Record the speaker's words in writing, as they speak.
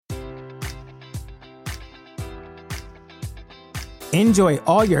Enjoy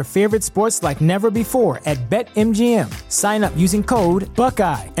all your favorite sports like never before at BetMGM. Sign up using code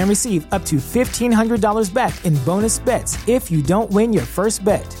Buckeye and receive up to $1,500 back in bonus bets if you don't win your first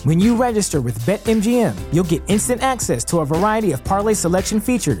bet. When you register with BetMGM, you'll get instant access to a variety of parlay selection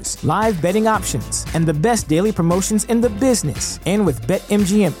features, live betting options, and the best daily promotions in the business. And with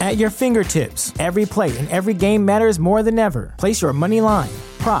BetMGM at your fingertips, every play and every game matters more than ever. Place your money line,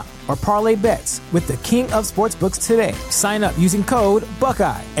 prop, or parlay bets with the king of sportsbooks today. Sign up using code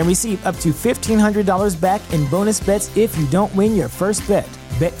Buckeye and receive up to $1,500 back in bonus bets if you don't win your first bet.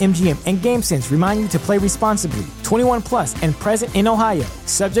 BetMGM and GameSense remind you to play responsibly. 21 plus and present in Ohio,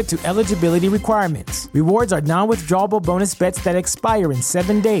 subject to eligibility requirements. Rewards are non-withdrawable bonus bets that expire in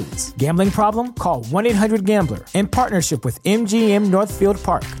 7 days. Gambling problem? Call 1-800-GAMBLER. In partnership with MGM Northfield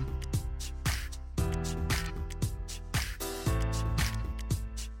Park.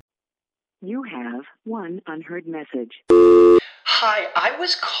 You have one unheard message. Hi, I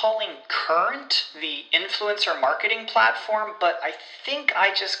was calling Current, the influencer marketing platform, but I think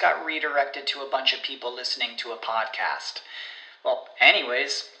I just got redirected to a bunch of people listening to a podcast. Well,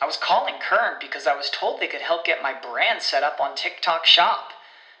 anyways, I was calling Current because I was told they could help get my brand set up on TikTok Shop,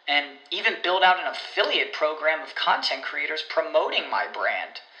 and even build out an affiliate program of content creators promoting my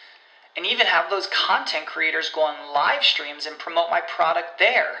brand, and even have those content creators go on live streams and promote my product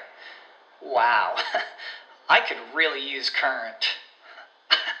there. Wow, I could really use Current.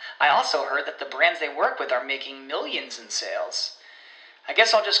 I also heard that the brands they work with are making millions in sales. I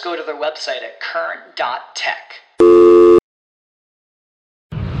guess I'll just go to their website at current.tech.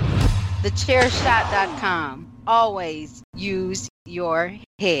 TheChairShot.com. Always use your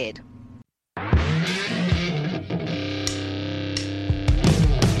head.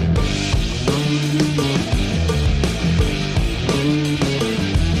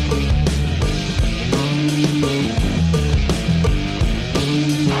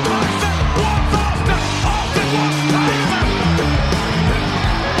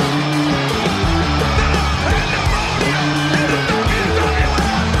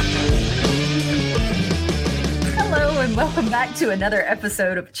 Welcome back to another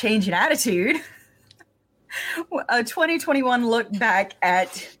episode of Change in Attitude. A 2021 look back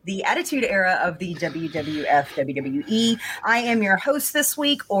at the Attitude Era of the WWF WWE. I am your host this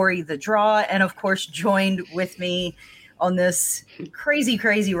week, Ori the Draw, and of course joined with me on this crazy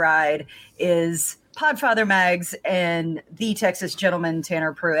ride is Podfather Mags and the Texas gentleman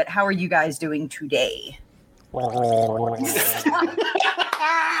Tanner Pruitt. How are you guys doing today? Kablam!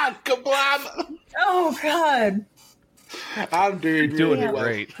 Oh God. I'm doing really well.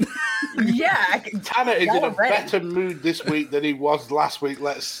 Great. Yeah, Tanner is in a better mood this week than he was last week.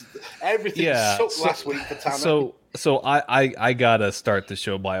 Everything sucked last week for Tanner. So I gotta start the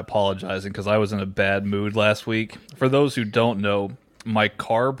show by apologizing because I was in a bad mood last week. For those who don't know, my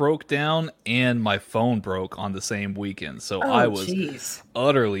car broke down and my phone broke on the same weekend. So I was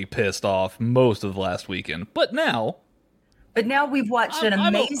utterly pissed off most of last weekend. But now we've watched an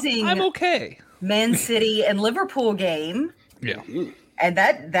amazing. I'm okay. Man City and Liverpool game. Yeah. And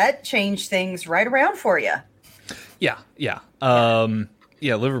that changed things right around for you. Yeah.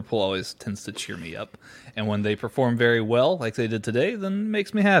 Liverpool always tends to cheer me up. And when they perform very well, like they did today, then it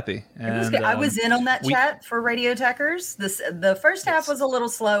makes me happy. And I was in on that chat for Radio Techers. The first half was a little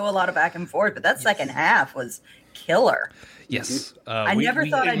slow, a lot of back and forth, but that second half was killer. Yes. I never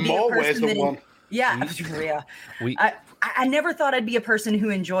thought I'd be a person that... Yeah. I never thought I'd be a person who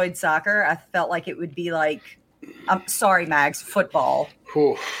enjoyed soccer. I felt like it would be like, I'm sorry, Mags, football.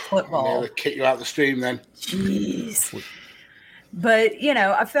 Football. They'll kick you out the stream then. Jeez. But,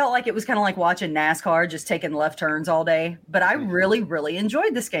 I felt like it was kind of like watching NASCAR, just taking left turns all day. But I really, really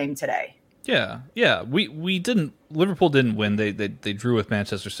enjoyed this game today. Yeah. We didn't. Liverpool didn't win. They drew with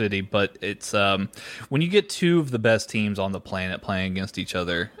Manchester City, but it's when you get two of the best teams on the planet playing against each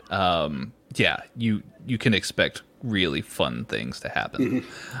other, you can expect really fun things to happen.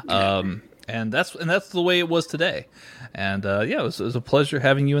 And that's the way it was today. And it was a pleasure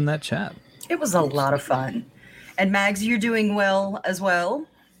having you in that chat. It was a lot of fun. And Mags, you're doing well as well.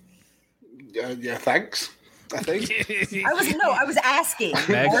 Yeah, thanks. I think. I was asking.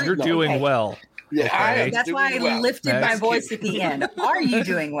 Mags, you're doing well. Yeah, okay. That's why I lifted my voice at the end. Are you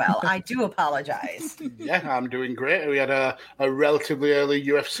doing well? I do apologize. Yeah, I'm doing great. We had a relatively early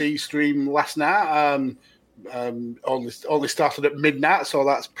UFC stream last night. Only started at midnight, so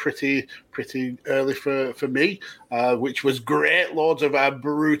that's pretty early for me, which was great. Loads of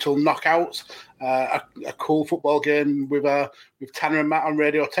brutal knockouts. A cool football game with Tanner and Matt on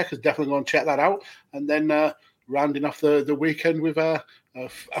Radio Tech. Is definitely going to check that out. And then rounding off the weekend with a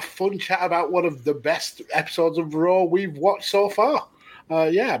fun chat about one of the best episodes of Raw we've watched so far.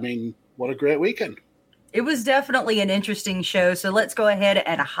 Yeah, I mean, what a great weekend. It was definitely an interesting show, so let's go ahead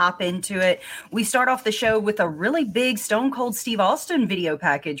and hop into it. We start off the show with a really big Stone Cold Steve Austin video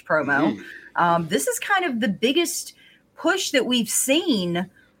package promo. This is kind of the biggest push that we've seen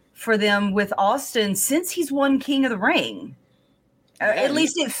for them with Austin since he's won King of the Ring. At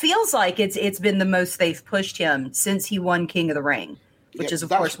least it feels like it's been the most they've pushed him since he won King of the Ring, which is, of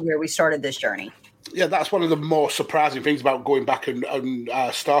course, where we started this journey. Yeah, that's one of the more surprising things about going back and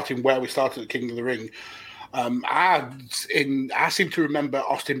starting where we started at King of the Ring. I seem to remember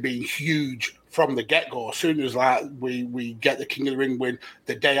Austin being huge from the get-go. As soon as we get the King of the Ring win,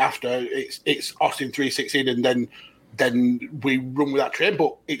 the day after it's Austin 316, and then we run with that train.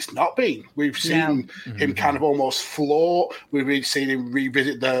 But it's not been. We've seen him kind of almost float. We've seen him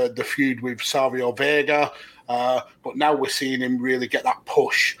revisit the feud with Savio Vega, but now we're seeing him really get that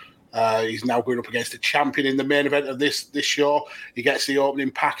push. He's now going up against a champion in the main event of this show. He gets the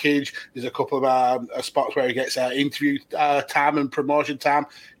opening package. There's a couple of spots where he gets interview time and promotion time.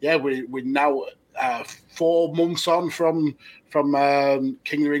 Yeah, we're now 4 months on from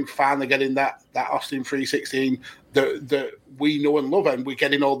King of the Ring, finally getting that Austin 316 that we know and love, and we're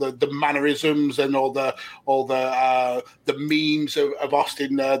getting all the mannerisms and all the memes of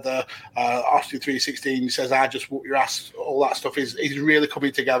Austin. The Austin 316 says, "I just whoop your ass." All that stuff is really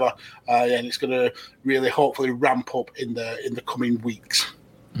coming together, and it's going to really hopefully ramp up in the coming weeks.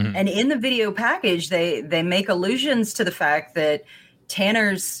 And in the video package, they make allusions to the fact that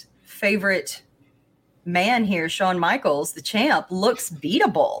Tanner's favorite man here, Shawn Michaels, the champ, looks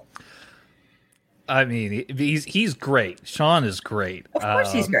beatable. I mean, he's great. Shawn is great. Of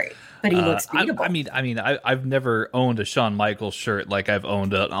course, he's great, but he looks beatable. I've never owned a Shawn Michaels shirt like I've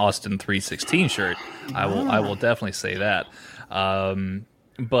owned an Austin 316 shirt. I will definitely say that.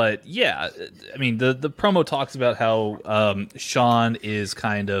 But yeah, I mean, the promo talks about how Shawn is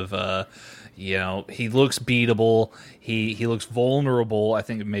kind of, he looks beatable. He looks vulnerable. I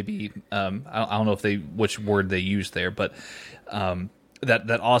think maybe I don't know which word they used there, but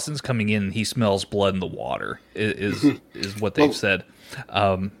that Austin's coming in and he smells blood in the water is what they've said.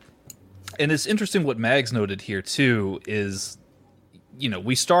 And it's interesting what Mags noted here too is,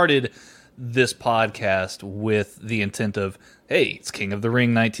 we started this podcast with the intent of, hey, it's King of the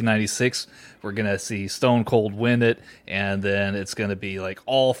Ring 1996. We're going to see Stone Cold win it, and then it's going to be like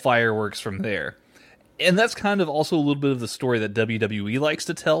all fireworks from there. And that's kind of also a little bit of the story that WWE likes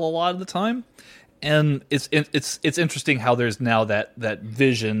to tell a lot of the time. And it's interesting how there's now that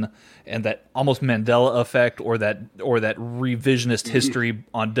vision and that almost Mandela effect or that revisionist history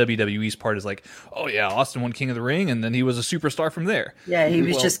on WWE's part is like, oh yeah, Austin won King of the Ring and then he was a superstar from there. Yeah, he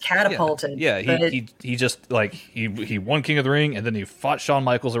was just catapulted. Yeah, he just like he won King of the Ring and then he fought Shawn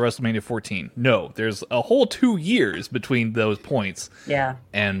Michaels at WrestleMania 14. No, there's a whole 2 years between those points. Yeah.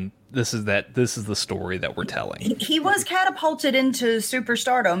 And this is the story that we're telling. He was catapulted into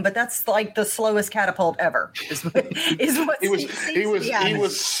superstardom, but that's like the slowest catapult ever. Is what he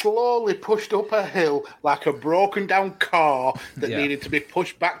was slowly pushed up a hill like a broken down car that needed to be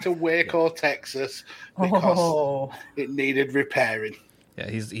pushed back to Waco, Texas, because it needed repairing. Yeah,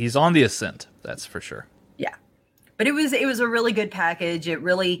 he's on the ascent, that's for sure. Yeah. But it was a really good package. It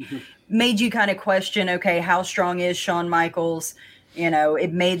really made you kind of question, okay, how strong is Shawn Michaels?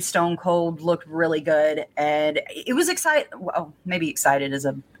 It made Stone Cold look really good, and it was exciting. Well, maybe excited is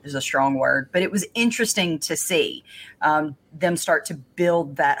a strong word, but it was interesting to see them start to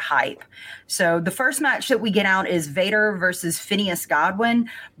build that hype. So the first match that we get out is Vader versus Phineas Godwin.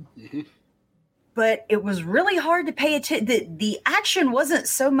 Mm-hmm. But it was really hard to pay attention. The action wasn't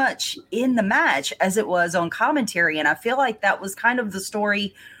so much in the match as it was on commentary, and I feel like that was kind of the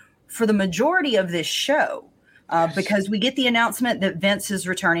story for the majority of this show. Because we get the announcement that Vince is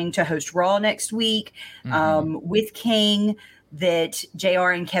returning to host Raw next week with King, that JR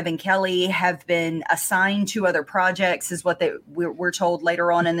and Kevin Kelly have been assigned to other projects, is what we're told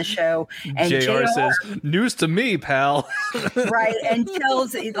later on in the show. And JR says, news to me, pal. Right. And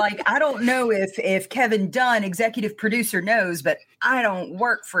tells, like, I don't know if Kevin Dunn, executive producer, knows, but I don't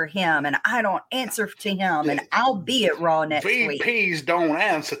work for him and I don't answer to him and I'll be at Raw next week. VPs don't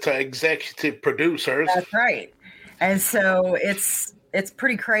answer to executive producers. That's right. And so it's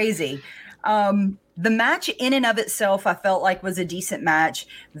pretty crazy. The match in and of itself, I felt like was a decent match.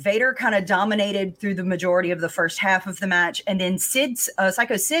 Vader kind of dominated through the majority of the first half of the match. And then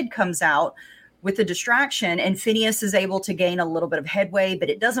Psycho Sid comes out with a distraction and Phineas is able to gain a little bit of headway, but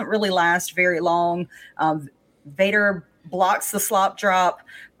it doesn't really last very long. Vader blocks the slop drop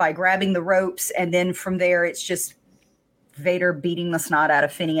by grabbing the ropes. And then from there, it's just Vader beating the snot out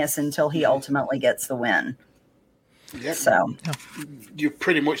of Phineas until he ultimately gets the win. Yep. So you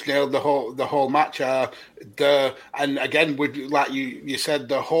pretty much nailed the whole match. And again, with like you said,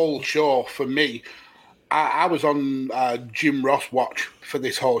 the whole show for me, I was on Jim Ross watch for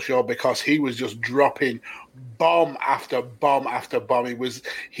this whole show because he was just dropping bomb after bomb after bomb. He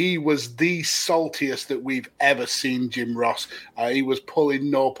was the saltiest that we've ever seen Jim Ross. He was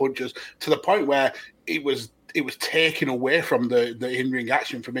pulling no punches to the point where it was taken away from the in-ring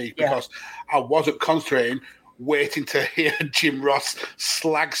action for me because I wasn't concentrating, waiting to hear Jim Ross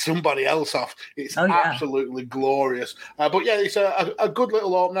slag somebody else off. It's absolutely glorious. But yeah, it's a good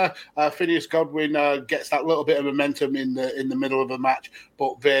little opener. Phineas Godwin gets that little bit of momentum in the middle of the match,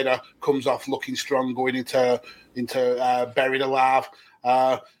 but Vader comes off looking strong, going into Buried Alive.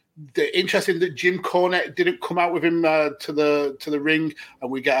 The interesting that Jim Cornette didn't come out with him to the ring,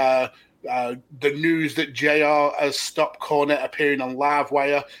 and we get the news that JR has stopped Cornette appearing on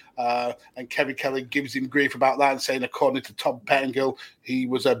Livewire, and Kevin Kelly gives him grief about that and saying, according to Tom Pettingill, he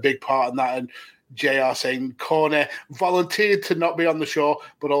was a big part in that. And JR saying Cornette volunteered to not be on the show,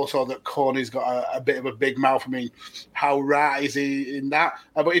 but also that Cornette's got a bit of a big mouth. I mean, how right is he in that?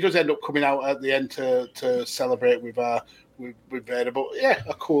 But he does end up coming out at the end to celebrate with Vader. But yeah,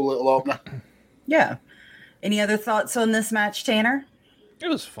 a cool little opener. Yeah. Any other thoughts on this match, Tanner? It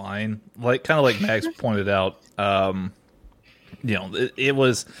was fine. Like Max pointed out, it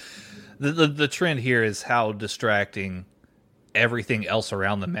was the trend here is how distracting everything else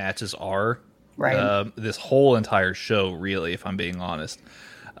around the matches are. Right. This whole entire show, really, if I'm being honest.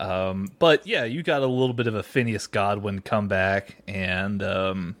 But yeah, you got a little bit of a Phineas Godwin comeback, and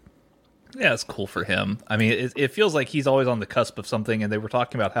it's cool for him. I mean, it feels like he's always on the cusp of something, and they were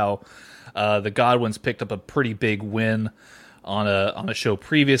talking about how the Godwins picked up a pretty big win on a show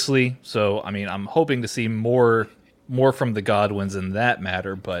previously. So, I mean, I'm hoping to see more from the Godwins in that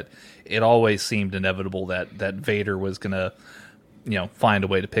matter, but it always seemed inevitable that Vader was going to, find a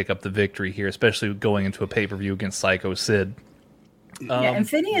way to pick up the victory here, especially going into a pay-per-view against Psycho Sid. And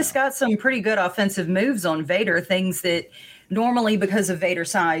Phineas got some pretty good offensive moves on Vader, things that normally, because of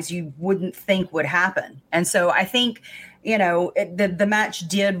Vader's size, you wouldn't think would happen. And so I think, the match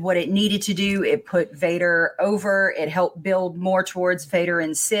did what it needed to do. It put Vader over. It helped build more towards Vader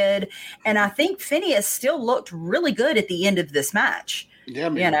and Sid. And I think Phineas still looked really good at the end of this match. Yeah, I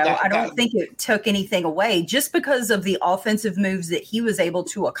mean, I don't think it took anything away just because of the offensive moves that he was able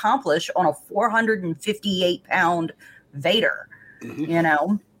to accomplish on a 458-pound Vader.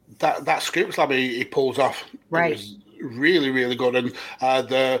 Mm-hmm. That script slam he pulls off, right? Really, really good, and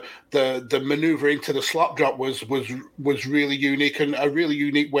the maneuver into the slop drop was really unique, and a really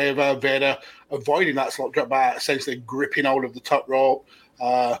unique way of Vader avoiding that slop drop by essentially gripping hold of the top rope,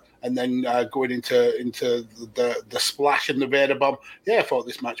 and then going into the splash and the Vader bomb. Yeah, I thought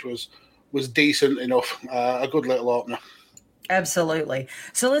this match was decent enough, a good little opener. Absolutely.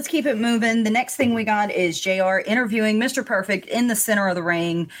 So let's keep it moving. The next thing we got is JR interviewing Mr. Perfect in the center of the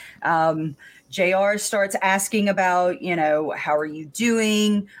ring. JR starts asking about, how are you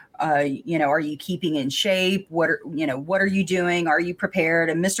doing? Are you keeping in shape? What are you doing? Are you prepared?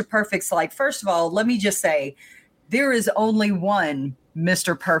 And Mr. Perfect's like, first of all, let me just say, there is only one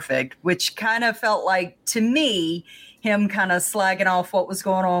Mr. Perfect, which kind of felt like, to me, him kind of slagging off what was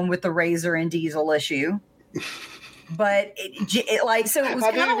going on with the Razor and Diesel issue. But it was kind of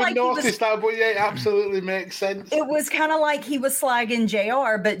like I didn't even notice that, but yeah, it absolutely makes sense. It was kind of like he was slagging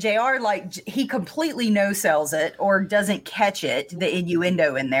JR, but JR, he completely no-sells it or doesn't catch it, the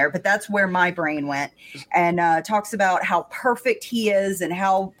innuendo in there. But that's where my brain went, and talks about how perfect he is and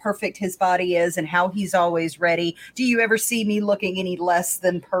how perfect his body is and how he's always ready. Do you ever see me looking any less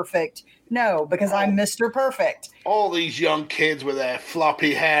than perfect? No, because I'm Mr. Perfect. All these young kids with their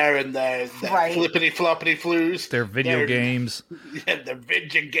floppy hair and their flippity floppity flues. Their video games. Yeah, their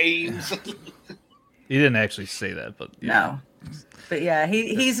video games. He didn't actually say that, but no. But yeah,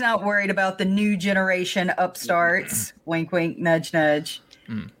 he's not worried about the new generation upstarts. Wink, wink, nudge, nudge.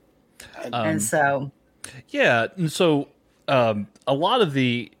 And so. Yeah, and so a lot of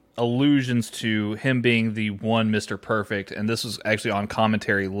the allusions to him being the one Mr. Perfect, and this was actually on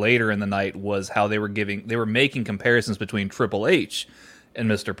commentary later in the night, was how they were making comparisons between Triple H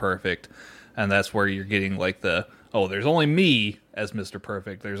and Mr. Perfect, and that's where you're getting like there's only me as Mr.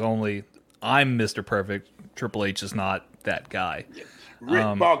 Perfect, I'm Mr. Perfect, Triple H is not that guy. Rick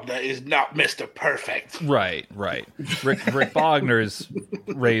Bogner is not Mr. Perfect. Right. Rick Bogner is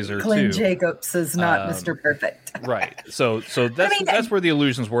Razor Clint too. Jacobs is not Mr. Perfect. Right. So that's where the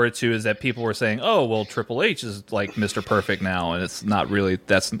illusions were too, is that people were saying, "Oh, well, Triple H is like Mr. Perfect now," and it's not really.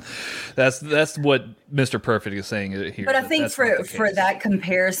 That's what Mr. Perfect is saying here. But I think for that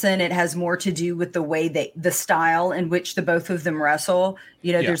comparison, it has more to do with the way the style in which the both of them wrestle.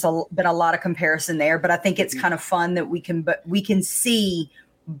 You know, there's been a lot of comparison there, but I think it's kind of fun that we can see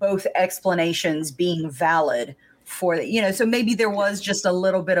both explanations being valid for the, you know, so maybe there was just a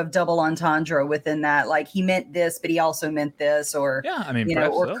little bit of double entendre within that, like he meant this, but he also meant this, or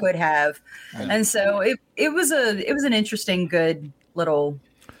could have. Yeah. And so it was an interesting, good little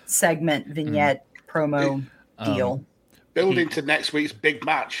segment, vignette, promo deal. Building to next week's big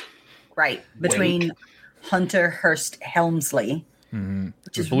match. Right. Between Hunter Hearst Helmsley,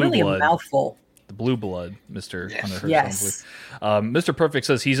 which is really a mouthful. The blue blood, Mr. Hunter Hearst Yes. Helmsley. Mr. Perfect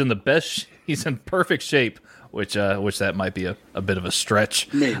says he's in perfect shape, which that might be a bit of a stretch.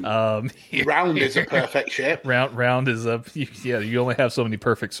 Round is a perfect shape. Round is you only have so many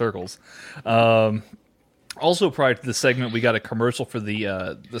perfect circles. Also, prior to the segment, we got a commercial for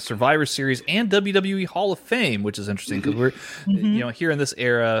the Survivor Series and WWE Hall of Fame, which is interesting because we're here in this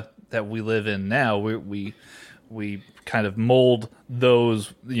era that we live in now. We kind of mold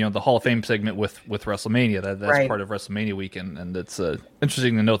those, the Hall of Fame segment with WrestleMania. That's right. Part of WrestleMania weekend, and it's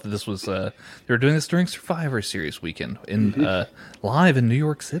interesting to note that this was they were doing this during Survivor Series weekend in live in New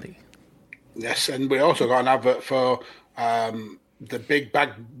York City. Yes, and we also got an advert for the Big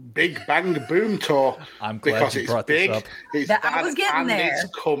Bang Boom Tour. I'm glad you brought this up. I was getting there.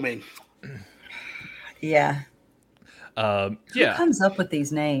 It's coming. Yeah. Who comes up with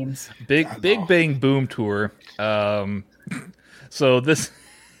these names? Big Bang Boom Tour. So this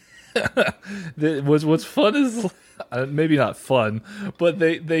what's fun is maybe not fun, but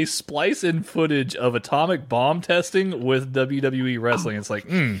they splice in footage of atomic bomb testing with WWE wrestling. It's like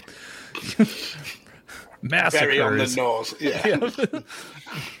massacres. Very on the nose. Yeah.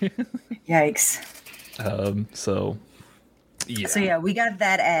 Yikes. So we got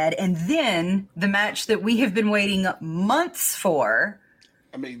that ad, and then the match that we have been waiting months for.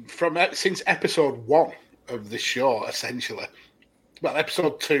 I mean, since episode 1 of the show, essentially. Well,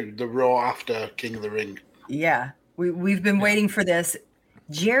 episode 2, the Raw after King of the Ring. Yeah, we've been waiting for this.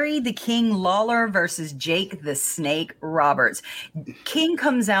 Jerry the King Lawler versus Jake the Snake Roberts. King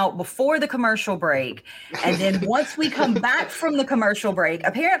comes out before the commercial break, and then once we come back from the commercial break,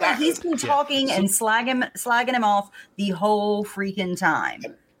 apparently he's been talking and slagging him off the whole freaking time.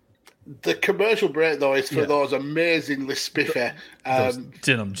 The commercial break, though, is for those amazingly spiffy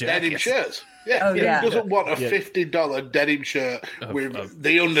denim jackets. Denim shirts. Yeah, Who doesn't want a $50 denim shirt with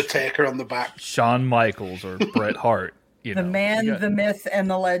The Undertaker on the back? Shawn Michaels or Bret Hart. The man, the myth, and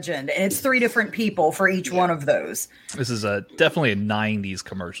the legend. And it's 3 different people for each one of those. This is definitely a 90s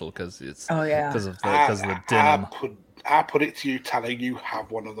commercial because it's because of the denim. I put it to you, Tanner, you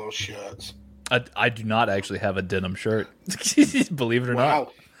have one of those shirts. I do not actually have a denim shirt. Believe it or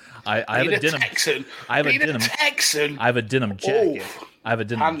not. I have a denim Texan. I have a denim Texan. I have a denim jacket. I have a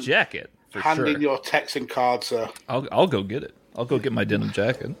denim jacket. Hand in your Texan card, sir. I'll go get it. I'll go get my denim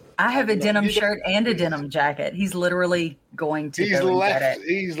jacket. I have a denim shirt and a denim jacket. He's literally going to go and get it.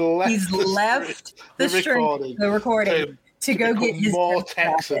 He's left the recording to go get his more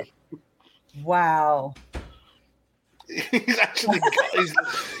Texan. Wow. He's actually got his.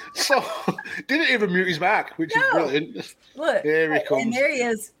 So didn't even mute his mic, which is brilliant. Look, here he comes. And there he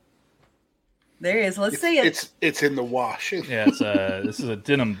is. There he is. Let's see it. It's in the wash. Yeah, this is a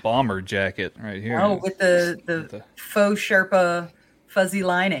denim bomber jacket right here. Oh, with the faux Sherpa fuzzy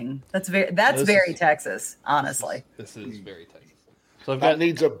lining. That's very Texas, honestly. This is very Texas. So that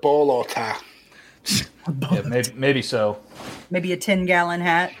needs a bolo tie. Maybe so. Maybe a 10-gallon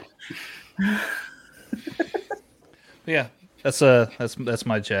hat. Yeah, that's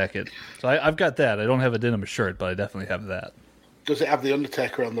my jacket. So I've got that. I don't have a denim shirt, but I definitely have that. Does it have the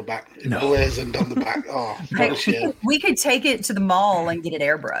Undertaker on the back? No. Blazoned on the back. Oh, we could take it to the mall and get it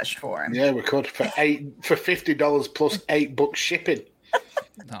airbrushed for him. Yeah, we could for $50 plus $8 shipping.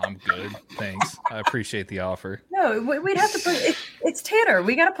 No, I'm good. Thanks. I appreciate the offer. No, we'd have to put it's Tanner.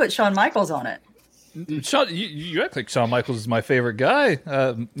 We got to put Shawn Michaels on it. Shawn, you act like Shawn Michaels is my favorite guy,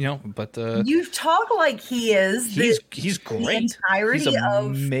 but you talk like he is. He's great. The entirety of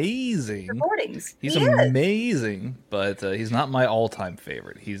amazing recordings. He's amazing, but he's not my all-time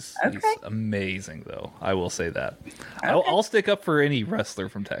favorite. He's amazing, though. I will say that. Okay. I'll stick up for any wrestler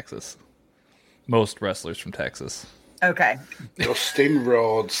from Texas. Most wrestlers from Texas. Okay. Dustin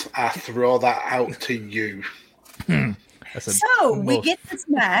Rhodes, I throw that out to you. So we get this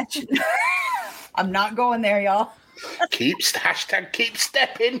match. I'm not going there, y'all. Keep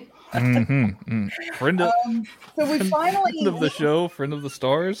stepping. Friend of, So we finally friend of the show, friend of the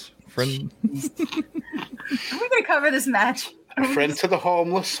stars, friend. Are we going to cover this match? A friend to the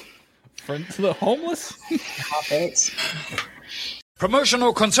homeless. Friend to the homeless. Stop it.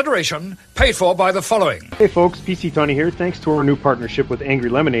 Promotional consideration paid for by the following. Hey folks, PC Tony here. Thanks to our new partnership with Angry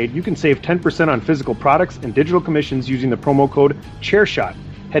Lemonade, you can save 10% on physical products and digital commissions using the promo code ChairShot.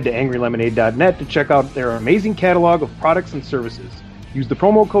 Head to angrylemonade.net to check out their amazing catalog of products and services. Use the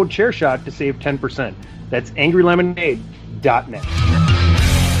promo code ChairShot to save 10%. That's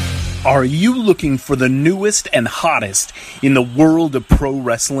angrylemonade.net. Are you looking for the newest and hottest in the world of pro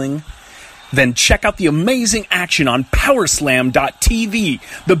wrestling? Then check out the amazing action on Powerslam.tv,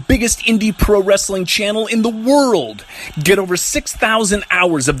 the biggest indie pro wrestling channel in the world. Get over 6,000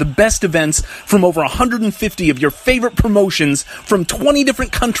 hours of the best events from over 150 of your favorite promotions from 20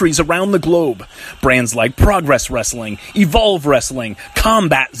 different countries around the globe. Brands like Progress Wrestling, Evolve Wrestling,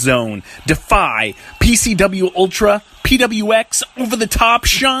 Combat Zone, Defy, PCW Ultra, PWX, Over the Top,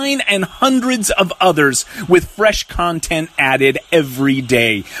 Shine, and hundreds of others with fresh content added every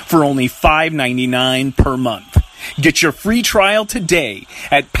day for only $5.99 per month. Get your free trial today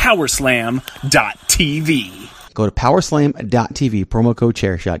at Powerslam.tv. Go to Powerslam.tv, promo code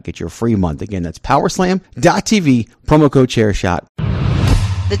ChairShot, get your free month. Again, that's Powerslam.tv, promo code ChairShot.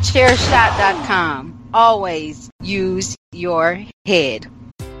 TheChairShot.com. Always use your head.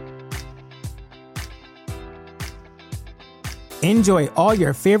 Enjoy all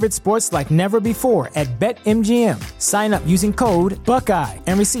your favorite sports like never before at BetMGM. Sign up using code Buckeye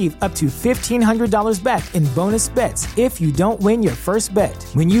and receive up to $1,500 back in bonus bets if you don't win your first bet.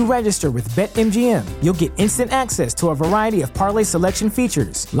 When you register with BetMGM, you'll get instant access to a variety of parlay selection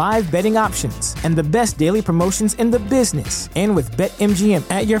features, live betting options, and the best daily promotions in the business. And with BetMGM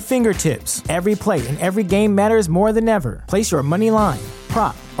at your fingertips, every play and every game matters more than ever. Place your money line,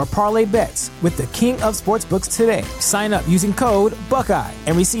 prop, or parlay bets with the king of sportsbooks today. Sign up using code Buckeye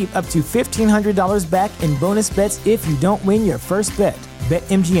and receive up to $1,500 back in bonus bets if you don't win your first bet.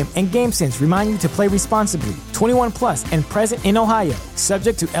 BetMGM and GameSense remind you to play responsibly. 21 plus and present in Ohio,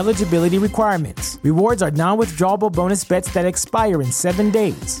 subject to eligibility requirements. Rewards are non-withdrawable bonus bets that expire in 7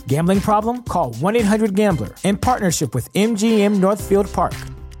 days. Gambling problem? Call 1-800-GAMBLER. In partnership with MGM Northfield Park.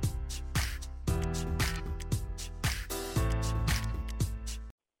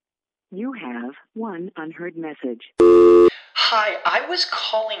 You have one unheard message. Hi, I was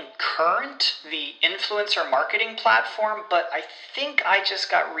calling Current, the influencer marketing platform, but I think I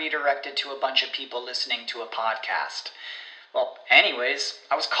just got redirected to a bunch of people listening to a podcast. Well, anyways,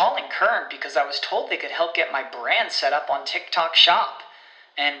 I was calling Current because I was told they could help get my brand set up on TikTok Shop,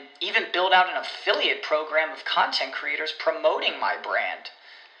 and even build out an affiliate program of content creators promoting my brand,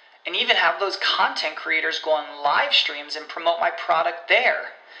 and even have those content creators go on live streams and promote my product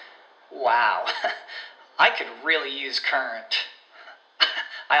there. Wow, I could really use Current.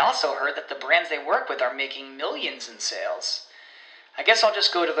 I also heard that the brands they work with are making millions in sales. I guess I'll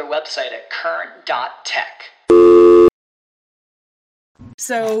just go to their website at current.tech.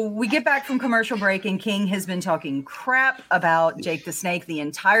 So we get back from commercial break, and King has been talking crap about Jake the Snake the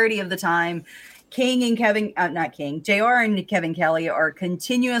entirety of the time. King and JR and Kevin Kelly are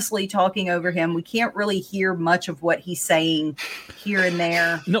continuously talking over him. We can't really hear much of what he's saying here and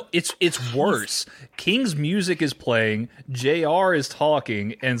there. No, it's worse. King's music is playing, JR is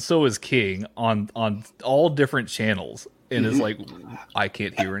talking, and so is King on all different channels. And it's like, I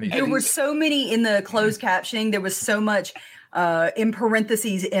can't hear anything. There were so many in the closed captioning. There was so much in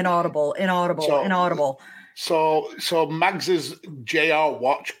parentheses, inaudible. So Mags's JR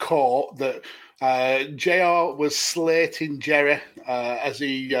watch caught that JR was slating Jerry as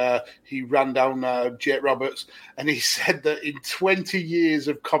he ran down Jake Roberts, and he said that in 20 years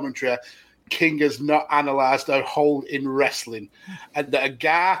of commentary, King has not analysed a hold in wrestling, and that a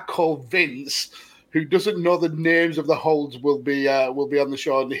guy called Vince, who doesn't know the names of the holds, will be on the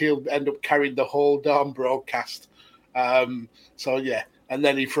show, and he'll end up carrying the whole darn broadcast. So yeah, and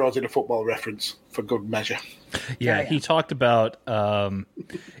then he throws in a football reference for good measure. Yeah, he talked about.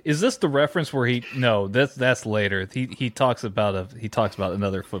 Is this the reference where he? No, that's later. He talks about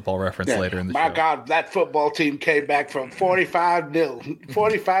another football reference later in the show. My God, that football team came back from 45-0 down.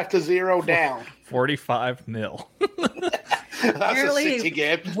 45-0. That's Clearly, a City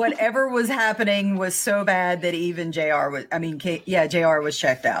game. Whatever was happening was so bad that even JR was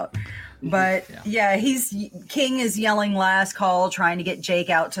checked out. But yeah, King is yelling last call, trying to get Jake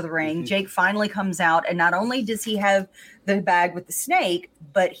out to the ring. Jake finally comes out, and not only does he have the bag with the snake,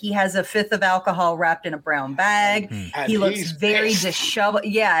 but he has a fifth of alcohol wrapped in a brown bag. He looks very disheveled.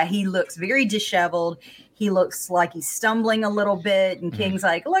 Yeah, he looks very disheveled. He looks like he's stumbling a little bit, and King's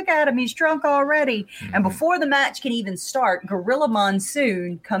like, look at him, he's drunk already. And before the match can even start, Gorilla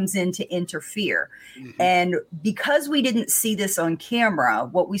Monsoon comes in to interfere. And because we didn't see this on camera,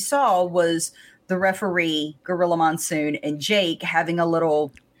 what we saw was the referee, Gorilla Monsoon, and Jake having a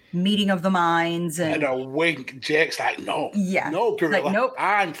little meeting of the minds. And a wink. Jake's like, no, Gorilla, like, nope.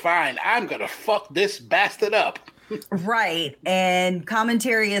 I'm fine. I'm going to fuck this bastard up. Right. And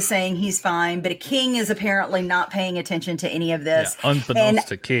commentary is saying he's fine, but King is apparently not paying attention to any of this. Yeah, unbeknownst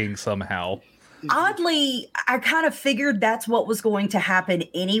to King somehow. Oddly, I kind of figured that's what was going to happen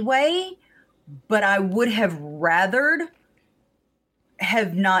anyway, but I would have rathered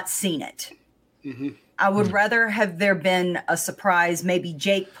have not seen it. I would rather have there been a surprise. Maybe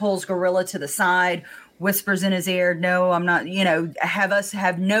Jake pulls Gorilla to the side, whispers in his ear, no, I'm not, have us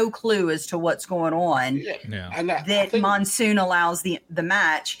have no clue as to what's going on. Yeah. And that Monsoon allows the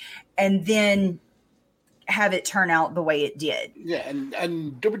match, and then have it turn out the way it did. Yeah, and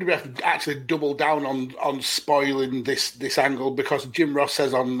WWF actually doubled down on spoiling this angle, because Jim Ross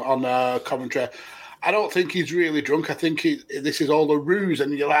says on commentary, I don't think he's really drunk. I think this is all a ruse.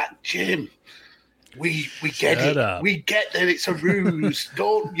 And you're like, Jim, we get it. Up. We get that it's a ruse.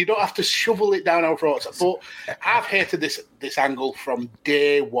 You don't have to shovel it down our throats. But I've hated this angle from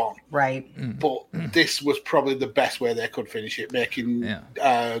day one. Right. But this was probably the best way they could finish it, making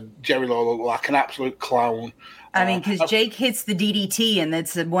Jerry Lawler look like an absolute clown. I mean, because Jake hits the DDT, and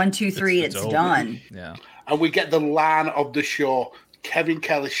it's a 1, 2, 3, it's done. Yeah. And we get the line of the show. Kevin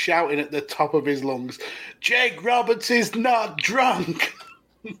Kelly shouting at the top of his lungs, Jake Roberts is not drunk.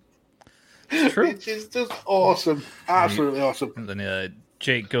 True. Which is just awesome. Absolutely awesome. And then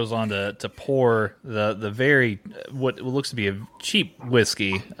Jake goes on to pour the very, what looks to be a cheap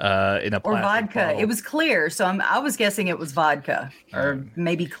whiskey in a plastic vodka. bottle. It was clear, so I was guessing it was vodka or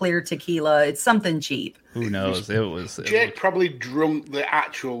maybe clear tequila. It's something cheap. Who knows? Jake probably drunk the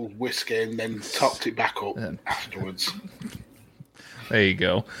actual whiskey and then topped it back up afterwards. There you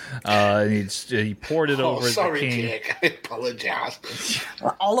go. He poured it over the King. Jake. I apologize.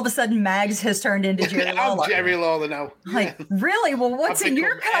 All of a sudden, Mags has turned into Jerry Lawler. I'm Jerry Lawler now. Like, really? Well, what's in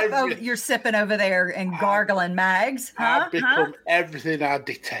your cup you're sipping over there and gargling, Mags? Huh? I've become everything I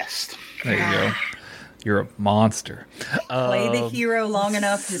detest. There you go. You're a monster. Play the hero long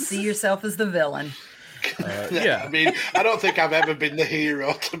enough to see yourself as the villain. Yeah. I mean, I don't think I've ever been the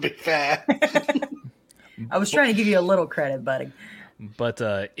hero, to be fair. I was trying to give you a little credit, buddy. But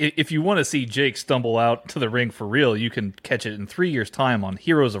if you want to see Jake stumble out to the ring for real, you can catch it in 3 years' time on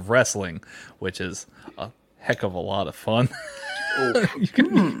Heroes of Wrestling, which is a heck of a lot of fun.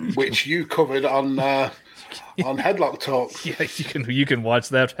 Which you covered on Headlock Talk. Yeah, you can watch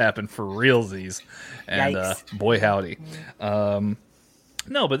that happen for realsies, and boy howdy.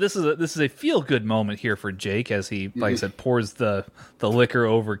 No, but this is a feel good moment here for Jake as he, like I said, pours the liquor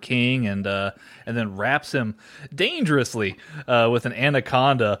over King and then wraps him dangerously with an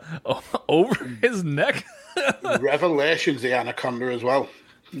anaconda over his neck. Revelations, the anaconda as well.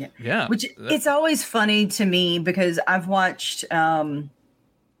 Yeah. Which it's always funny to me because I've watched the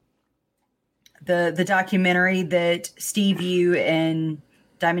documentary that Steve Yu and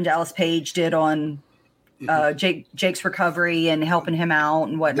Diamond Dallas Page did on Jake's recovery and helping him out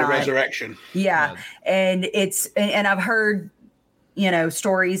and whatnot. The resurrection. Yeah. And and I've heard,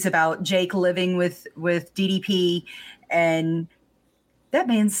 stories about Jake living with DDP, and that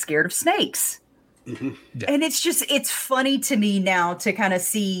man's scared of snakes. Yeah. And it's funny to me now to kind of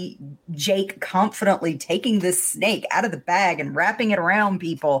see Jake confidently taking this snake out of the bag and wrapping it around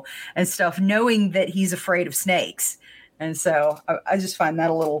people and stuff, knowing that he's afraid of snakes. And so I just find that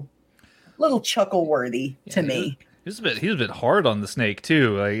a little chuckle worthy to me. He was a bit hard on the snake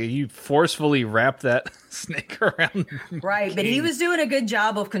too. Like, you forcefully wrapped that snake around. Right, but he was doing a good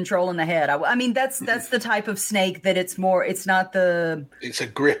job of controlling the head. I mean, that's the type of snake that it's not the. It's a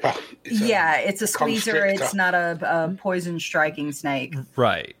gripper. It's a squeezer. It's not a poison striking snake.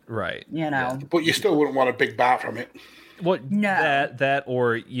 Right. Yeah. But you still wouldn't want a big bite from it. What? No. That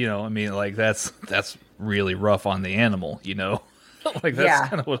or I mean, like that's really rough on the animal. Like that's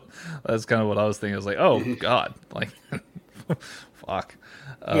kind of what I was thinking. I was like, oh God, like fuck.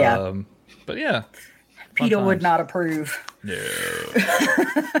 Yeah. But yeah, PETA would not approve. No.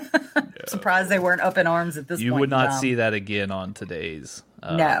 Surprised they weren't up in arms at this point. You would not see that again on today's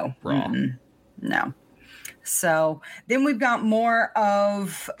no Raw. No. So then we've got more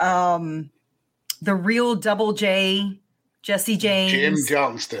of the real Double J, Jesse James. Jim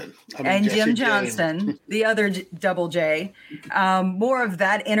Johnston. Jim Johnston, the other Double J. More of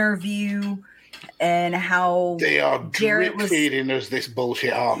that interview and how they are Jarrett drip feeding us this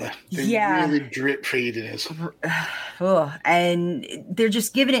bullshit, aren't they? They're really drip feeding us. And they're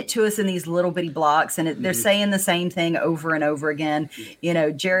just giving it to us in these little bitty blocks, and they're saying the same thing over and over again. You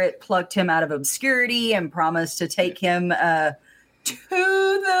know, Jarrett plucked him out of obscurity and promised to take him to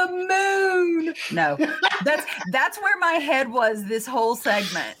the moon. No, that's where my head was this whole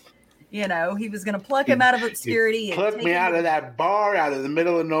segment. You know, he was going to pluck him out of obscurity. He plucked me out of that bar, out of the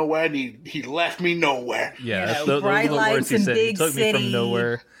middle of nowhere, and he left me nowhere. Yeah, you know, bright lights in big he took city me from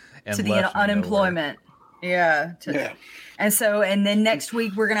nowhere and to left the unemployment. Yeah. And then next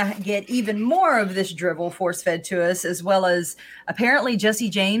week we're going to get even more of this drivel force fed to us, as well as apparently Jesse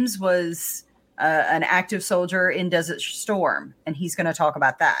James was an active soldier in Desert Storm, and he's going to talk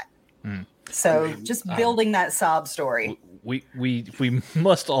about that. So just building that sob story. We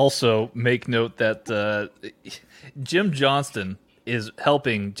must also make note that Jim Johnston is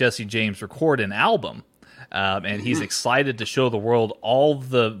helping Jesse James record an album, and he's excited to show the world all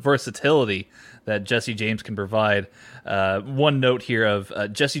the versatility that Jesse James can provide. One note here of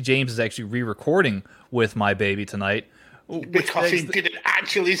Jesse James is actually re-recording with My Baby Tonight. Because he didn't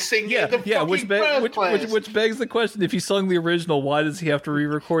actually sing it in the which begs the question, if he sung the original, why does he have to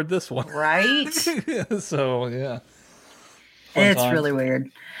re-record this one? Right? So, yeah. It's really weird.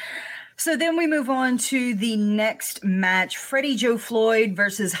 So then we move on to the next match, Freddie Joe Floyd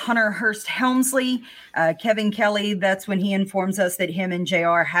versus Hunter Hearst Helmsley. Kevin Kelly, that's when he informs us that him and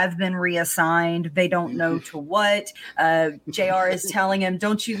JR have been reassigned. They don't know to what. JR is telling him,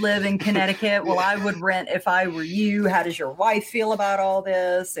 don't you live in Connecticut? Well, I would rent if I were you. How does your wife feel about all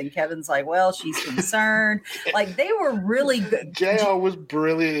this? And Kevin's like, well, she's concerned. Like, they were really good. JR was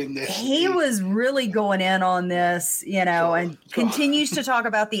brilliant in this. He was really going in on this, you know, and continues to talk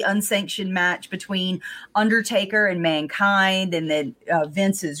about the unsanctioned match between Undertaker and Mankind, and then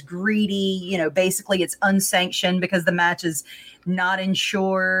Vince is greedy. You know, basically it's unsanctioned because the match is not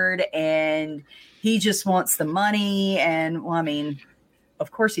insured, and he just wants the money. And well, I mean,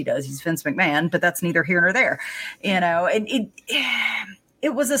 of course he does. He's Vince McMahon, but that's neither here nor there. You know, and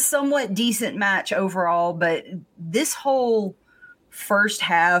it was a somewhat decent match overall, but this whole first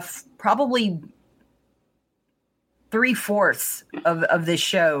half, probably 3/4 of this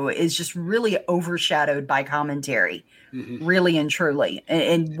show, is just really overshadowed by commentary, really and truly.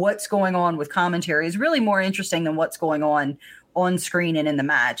 And what's going on with commentary is really more interesting than what's going on screen and in the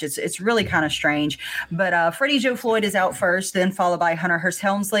match. It's really kind of strange. But Freddie Joe Floyd is out first, then followed by Hunter Hearst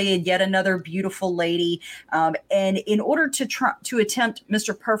Helmsley, and yet another beautiful lady. And in order to attempt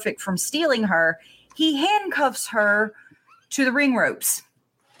Mr. Perfect from stealing her, he handcuffs her to the ring ropes.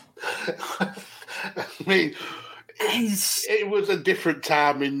 I mean, it was a different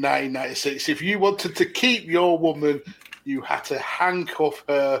time in 1996. If you wanted to keep your woman, you had to handcuff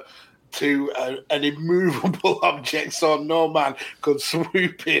her to an immovable object so no man could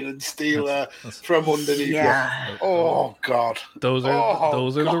swoop in and steal her from underneath you. Oh, God. Those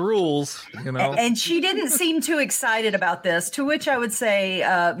are the rules, you know. And she didn't seem too excited about this, to which I would say,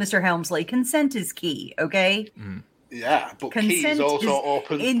 Mr. Helmsley, consent is key, okay? Yeah, but keys also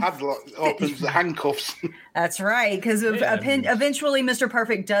opens the handcuffs. That's right, because eventually Mr.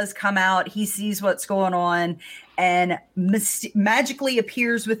 Perfect does come out. He sees what's going on and magically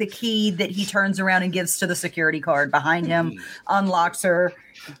appears with a key that he turns around and gives to the security guard behind him, unlocks her,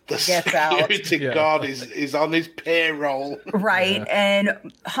 gets out. The security guard is on his payroll. Right,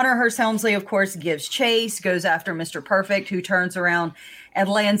 and Hunter Hearst Helmsley, of course, gives chase, goes after Mr. Perfect, who turns around and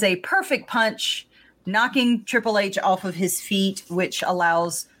lands a perfect punch, knocking Triple H off of his feet, which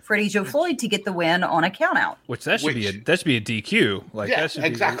allows Freddie Joe Floyd to get the win on a countout. Which should be a DQ. Like, yeah, that should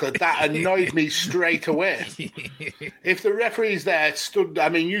exactly. That annoyed me straight away. If the referee's there stood, I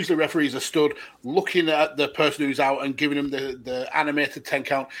mean, usually referees are stood looking at the person who's out and giving them the animated 10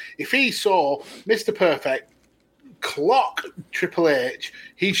 count. If he saw Mr. Perfect clock Triple H,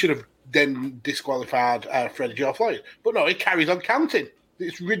 he should have then disqualified Freddie Joe Floyd. But no, he carries on counting.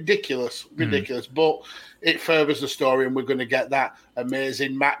 It's ridiculous, but it furthers the story, and we're going to get that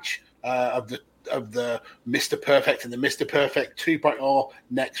amazing match of the Mr. Perfect and the Mr. Perfect 2.0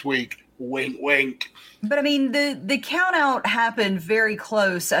 next week. Wink, wink. But I mean, the count out happened very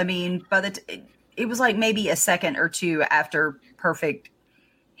close. I mean, it was like maybe a second or two after Perfect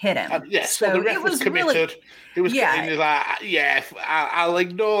hit him. So the ref was committed. Really, he was like, I'll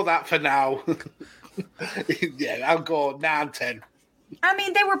ignore that for now. Yeah, I'll go 9-10. I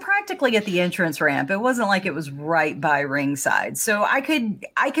mean, they were practically at the entrance ramp. It wasn't like it was right by ringside. So I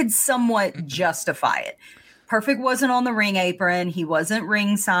could somewhat justify it. Perfect wasn't on the ring apron. He wasn't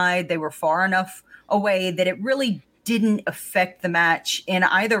ringside. They were far enough away that it really didn't affect the match in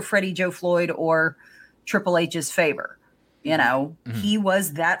either Freddie Joe Floyd or Triple H's favor. You know, he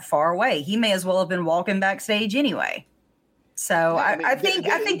was that far away. He may as well have been walking backstage anyway. So I think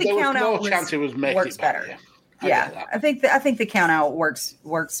the count out works better. Yeah, I think the count out works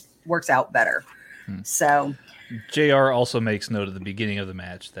out better. So JR also makes note at the beginning of the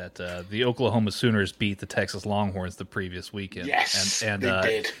match that the Oklahoma Sooners beat the Texas Longhorns the previous weekend. Yes, and they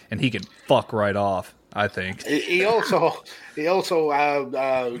did. And he can fuck right off, I think. He also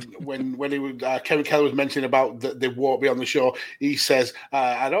when Kevin Kelly was mentioning about they won't be on the show, he says,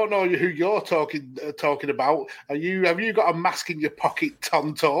 "I don't know who you're talking about. Have you got a mask in your pocket,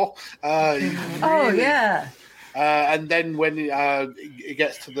 Tonto?" Yeah. And then when he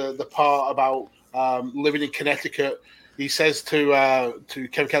gets to the part about living in Connecticut, he says to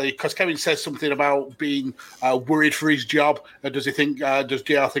Kevin Kelly, because Kevin says something about being worried for his job. Does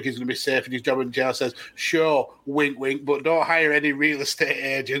JR think he's going to be safe in his job? And JR says, "Sure, wink, wink, but don't hire any real estate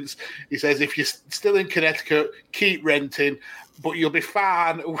agents." He says, "If you're still in Connecticut, keep renting. But you'll be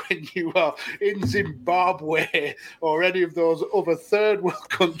fine when you are in Zimbabwe or any of those other third world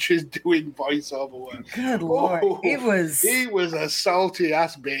countries doing voiceover work." Good Lord. He was a salty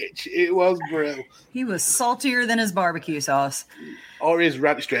ass bitch. It was Brill. He was saltier than his barbecue sauce. Or his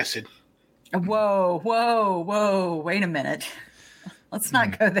ranch dressing. Whoa. Wait a minute. Let's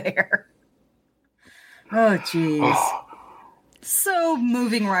not go there. Oh, jeez. So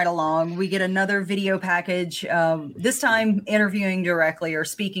moving right along, we get another video package, this time interviewing directly or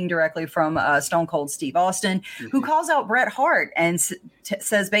speaking directly from Stone Cold Steve Austin, who calls out Bret Hart and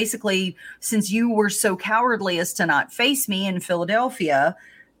says basically, since you were so cowardly as to not face me in Philadelphia,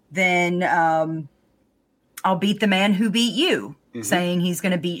 then I'll beat the man who beat you, saying he's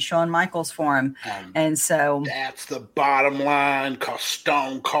going to beat Shawn Michaels for him. And so that's the bottom line, because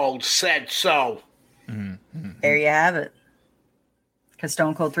Stone Cold said so. There you have it. Because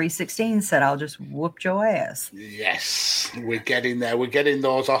Stone Cold 316 said, "I'll just whoop your ass." Yes, we're getting there. We're getting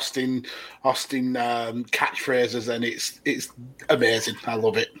those Austin catchphrases, and it's amazing. I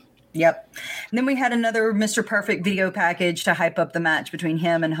love it. Yep. And then we had another Mr. Perfect video package to hype up the match between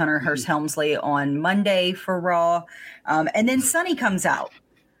him and Hunter Hearst Helmsley on Monday for Raw. And then Sonny comes out.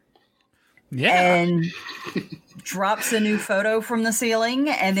 Yeah. And drops a new photo from the ceiling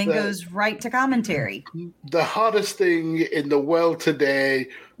and then goes right to commentary. The hottest thing in the world today,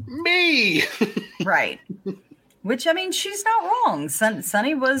 me. Right. Which, I mean, she's not wrong.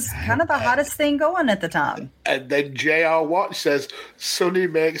 Sonny was kind of the hottest thing going at the time. And then J.R. Watch says, "Sonny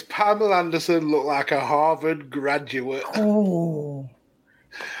makes Pamela Anderson look like a Harvard graduate." Oh.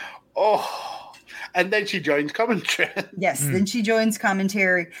 And then she joins commentary. Yes, then she joins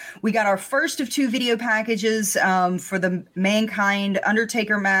commentary. We got our first of two video packages for the Mankind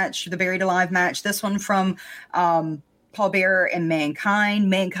Undertaker match, the Buried Alive match. This one from Paul Bearer and Mankind.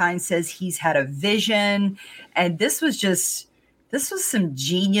 Mankind says he's had a vision. And this was some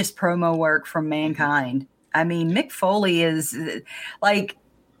genius promo work from Mankind. I mean, Mick Foley is like,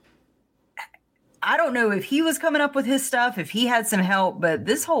 I don't know if he was coming up with his stuff, if he had some help, but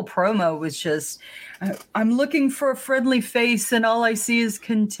this whole promo was just, "I'm looking for a friendly face and all I see is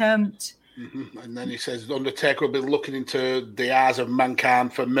contempt." And then he says Undertaker will be looking into the eyes of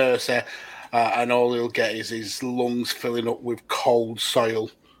Mankind for mercy, and all he'll get is his lungs filling up with cold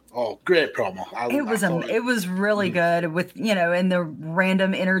soil. Oh, great promo. It was really good with, and the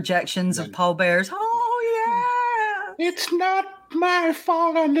random interjections of Paul Bear's, "Oh, yeah. It's not my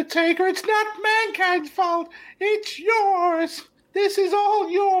fault, Undertaker. It's not Mankind's fault. It's yours. This is all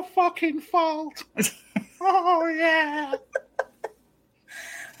your fucking fault." Oh, yeah.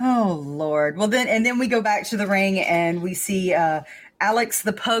 Oh, Lord. Well, then we go back to the ring and we see Alex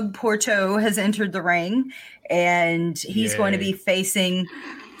the Pug Porto has entered the ring, and he's going to be facing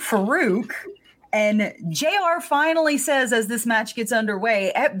Farouk. And JR finally says, as this match gets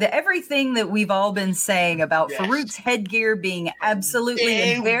underway, everything that we've all been saying about Farouk's headgear being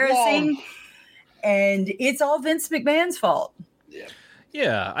absolutely embarrassing, and it's all Vince McMahon's fault.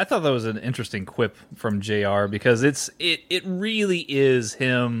 Yeah, I thought that was an interesting quip from JR, because it really is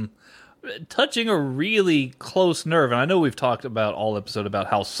him touching a really close nerve. And I know we've talked about all episode about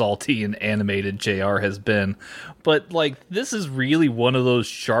how salty and animated JR has been, but like, this is really one of those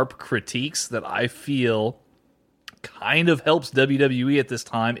sharp critiques that I feel kind of helps WWE at this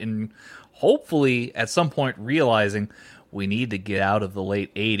time in hopefully at some point realizing we need to get out of the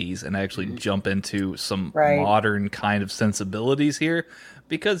late 80s and actually jump into some modern kind of sensibilities here.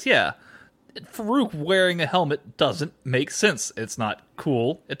 Because, yeah, Farouk wearing a helmet doesn't make sense. It's not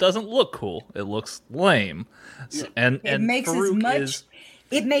cool. It doesn't look cool. It looks lame. Yeah. And makes Farouk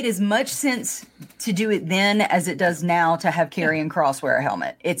it made as much sense to do it then as it does now to have Karrion Kross wear a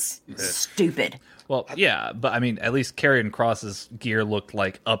helmet. It's stupid. Well, yeah, but I mean, at least Karrion Kross's gear looked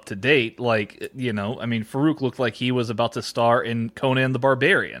like up to date. Like, you know, I mean, Farouk looked like he was about to star in Conan the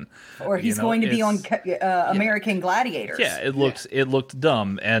Barbarian, or he's going to be on American Gladiators. Yeah, it looked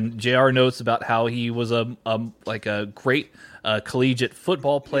dumb. And JR notes about how he was a great collegiate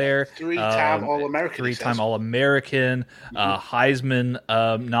football player, three-time All-American,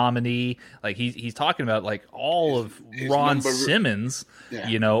 Heisman nominee. Like he's talking about like all of Ron Simmons. Yeah.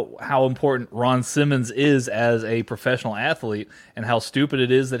 You know how important Ron Simmons is as a professional athlete, and how stupid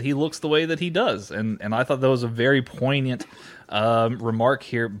it is that he looks the way that he does. And I thought that was a very poignant remark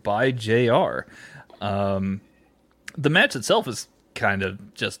here by JR. The match itself is kind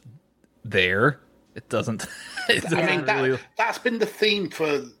of just there. It doesn't. That's been the theme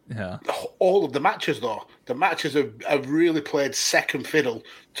for all of the matches, though. The matches have really played second fiddle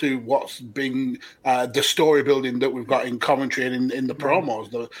to what's been the story building that we've got in commentary and in the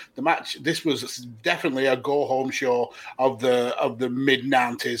promos. The match, this was definitely a go home show of the mid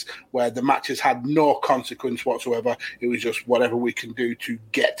 90s, where the matches had no consequence whatsoever. It was just whatever we can do to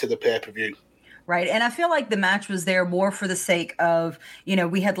get to the pay-per-view. Right. And I feel like the match was there more for the sake of, you know,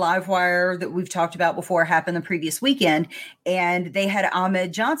 we had Livewire that we've talked about before happen the previous weekend, and they had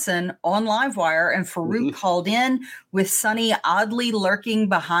Ahmed Johnson on Livewire, and Farouk called in with Sunny oddly lurking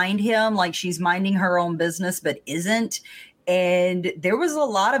behind him like she's minding her own business but isn't. And there was a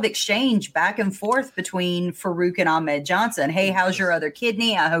lot of exchange back and forth between Farouk and Ahmed Johnson. Hey, how's your other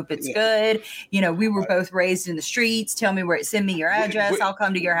kidney? I hope it's good. You know, we were both raised in the streets. Tell me send me your address. I'll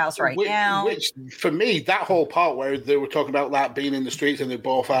come to your house right now. Which, for me, that whole part where they were talking about that being in the streets and they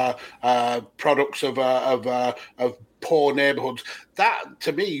both are products of poor neighborhoods. That,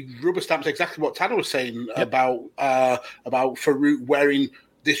 to me, rubber stamps exactly what Tanner was saying about Farouk wearing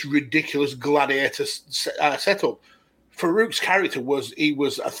this ridiculous gladiator setup. Farouk's character was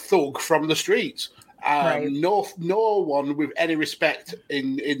a thug from the streets. No one with any respect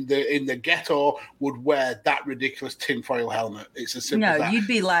in the ghetto would wear that ridiculous tinfoil helmet. It's as simple as that. You'd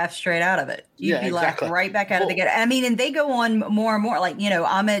be laughed straight out of it. You'd be laughed right back out of the ghetto. I mean, and they go on more and more. Like, you know,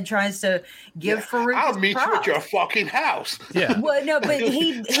 Ahmed tries to give Farouk I'll meet you at your fucking house. Yeah. Well, no, but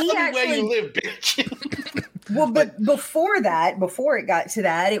he actually where you live, bitch. Well, but before it got to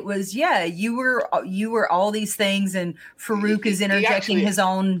that, it was, you were all these things, and Farouk is interjecting his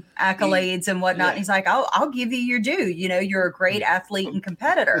own accolades and whatnot. And he's like, I'll give you your due. You know, you're a great athlete and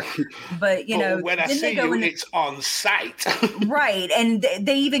competitor. But, you know, when I see you, it's on site. Right. And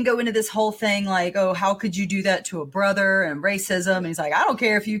they even go into this whole thing like, oh, how could you do that to a brother, and racism? And he's like, I don't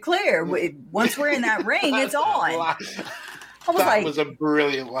care if you clear. Once we're in that ring, it's on. That was a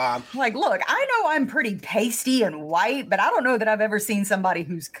brilliant line. Like, look, I know I'm pretty pasty and white, but I don't know that I've ever seen somebody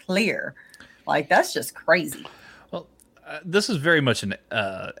who's clear. Like, that's just crazy. Well, this is very much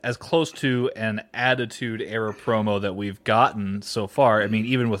as close to an Attitude Era promo that we've gotten so far. I mean,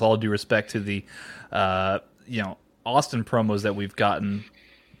 even with all due respect to the, Austin promos that we've gotten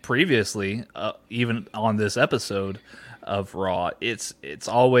previously, even on this episode of Raw, it's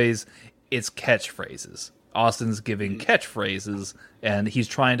always catchphrases. Austin's giving catchphrases, and he's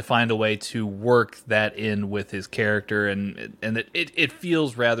trying to find a way to work that in with his character, and it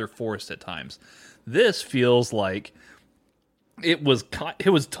feels rather forced at times. This feels like it was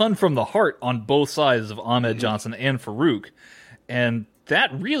done from the heart on both sides of Ahmed Johnson and Farouk, and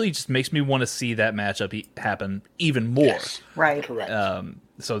that really just makes me want to see that matchup happen even more. Yes, right. Correct.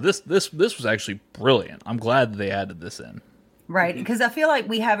 So this was actually brilliant. I'm glad they added this in. Right, because I feel like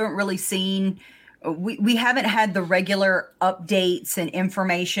we haven't really seen. We haven't had the regular updates and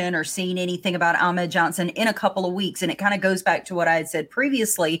information or seen anything about Ahmed Johnson in a couple of weeks. And it kind of goes back to what I had said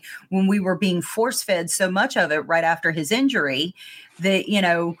previously when we were being force-fed so much of it right after his injury that, you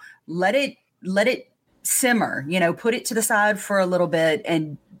know, let it simmer, you know, put it to the side for a little bit.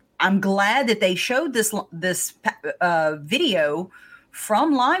 And I'm glad that they showed this video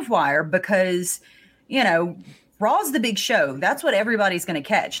from Livewire because, you know, Raw's the big show. That's what everybody's going to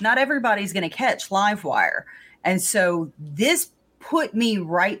catch. Not everybody's going to catch Livewire. And so this put me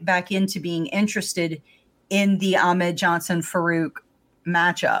right back into being interested in the Ahmed Johnson Farouk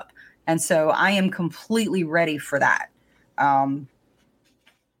matchup. And so I am completely ready for that.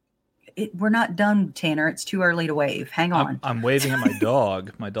 We're not done, Tanner. It's too early to wave. Hang on. I'm waving at my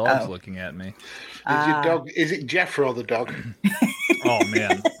dog. My dog's looking at me. Is your dog? Is it Jeffro the dog? Oh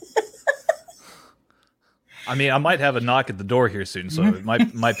man. I mean, I might have a knock at the door here soon, so it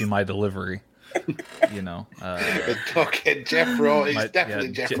might be my delivery. You know, okay, Jeffro is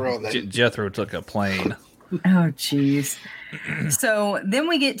definitely Jeffro. Then Jethro took a plane. Oh, jeez. So then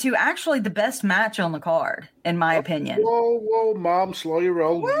we get to actually the best match on the card, in my opinion. Whoa, Mom, slow your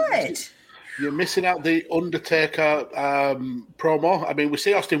roll. What? You're missing out the Undertaker promo. I mean, we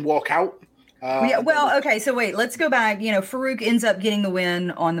see Austin walk out. Okay, so wait, let's go back. You know, Farouk ends up getting the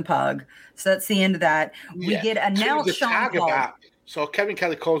win on the pug. So that's the end of that. We get announced Sean Paul. So Kevin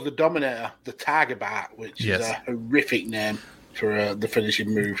Kelly calls the Dominator the Tiger Bat, which is a horrific name for the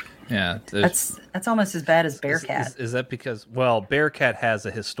finishing move. Yeah, that's almost as bad as Bearcat. Is that because Bearcat has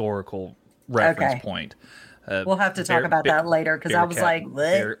a historical reference point? We'll have to talk about that later because I was like,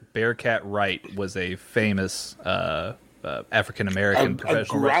 what? Bearcat Wright was a famous African American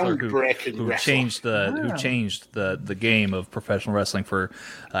professional wrestler who changed the game of professional wrestling for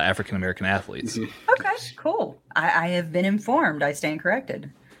African American athletes. Okay, cool. I have been informed. I stand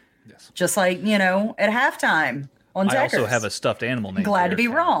corrected. Yes. Just like, you know, at halftime on Deckers. I also have a stuffed animal named Glad Bearcat, to be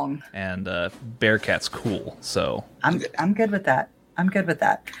wrong. And Bearcat's cool, so I'm good with that.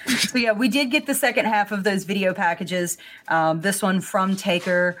 So yeah, we did get the second half of those video packages. This one from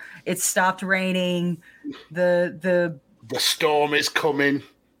Taker. It stopped raining. The storm is coming.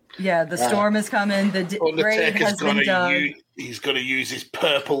 Yeah, the storm is coming. The grave has been dug. He's going to use his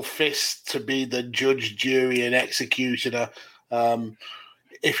purple fist to be the judge, jury, and executioner.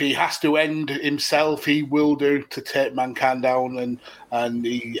 If he has to end himself, he will do to take Mankind down, and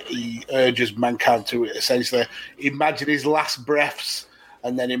he urges Mankind to essentially imagine his last breaths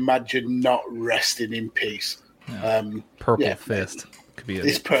and then imagine not resting in peace. Yeah. Purple fist. Could be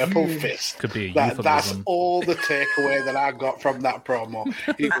his purple fist. Could be a euphemism. That's all the takeaway that I got from that promo.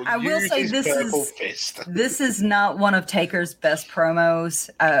 I will say this is not one of Taker's best promos.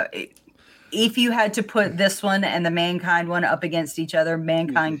 If you had to put this one and the Mankind one up against each other,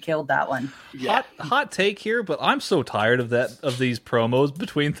 Mankind killed that one. Yeah. Hot take here, but I'm so tired of these promos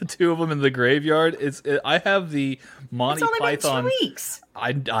between the two of them in the graveyard. I have the Monty Python. Been 2 weeks.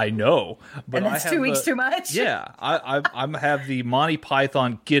 I know, but and that's 2 weeks too much. Yeah, I have the Monty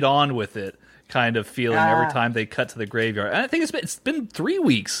Python get on with it kind of feeling every time they cut to the graveyard. And I think it's been 3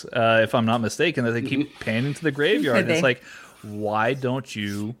 weeks, if I'm not mistaken, that they keep panning to the graveyard. And it's like, why don't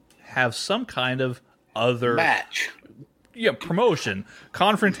you have some kind of other match? Yeah, promotion,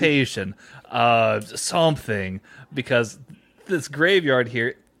 confrontation, something, because this graveyard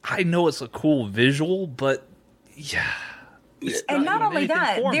here, I know it's a cool visual, but yeah. And not only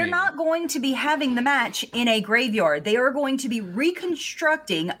that, they're not going to be having the match in a graveyard. They are going to be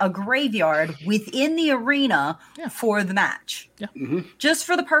reconstructing a graveyard within the arena for the match. Yeah. Mm-hmm. Just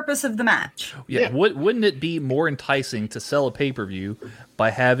for the purpose of the match. Yeah. Wouldn't it be more enticing to sell a pay-per-view by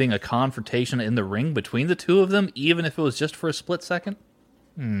having a confrontation in the ring between the two of them, even if it was just for a split second?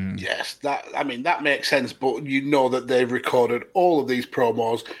 Yes, that makes sense, but you know that they've recorded all of these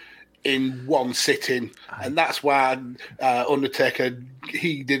promos in one sitting, and that's why Undertaker,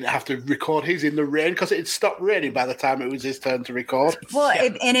 he didn't have to record his in the rain because it had stopped raining by the time it was his turn to record. Well,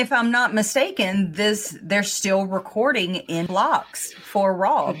 and if I'm not mistaken, they're still recording in blocks for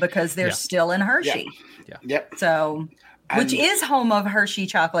Raw because they're still in Hershey. Yeah. Yep. So, which is home of Hershey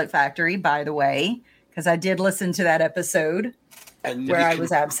Chocolate Factory, by the way, because I did listen to that episode where I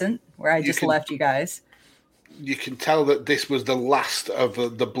was absent, where I just left you guys. You can tell that this was the last of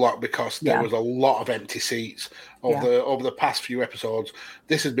the block because there was a lot of empty seats over the past few episodes.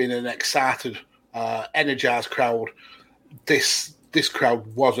 This has been an excited, energized crowd. This crowd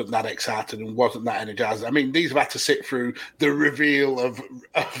wasn't that excited and wasn't that energized. I mean, these have had to sit through the reveal of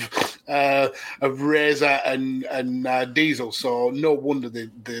Razor and Diesel, so no wonder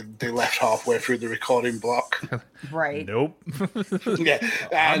they left halfway through the recording block. Right. Nope. Yeah,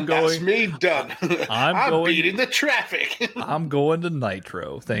 and that's me done. I'm beating the traffic. I'm going to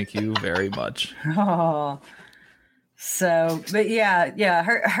Nitro. Thank you very much. Oh. So, but yeah,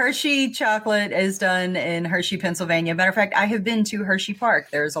 Hershey Chocolate is done in Hershey, Pennsylvania. Matter of fact, I have been to Hershey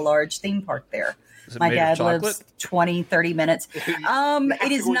Park. There's a large theme park there. My dad lives 20, 30 minutes.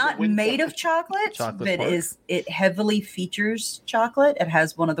 It is not made of chocolate but it heavily features chocolate. It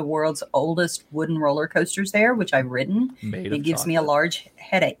has one of the world's oldest wooden roller coasters there, which I've ridden. It gives me a large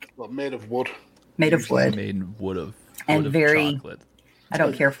headache. Well, made of wood. Made of wood. And very chocolate. I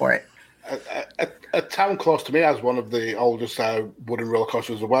don't care for it. A town close to me has one of the oldest wooden roller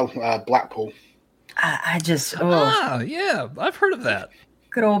coasters as well, Blackpool. I just yeah, I've heard of that.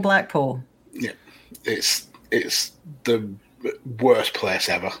 Good old Blackpool. Yeah, it's the worst place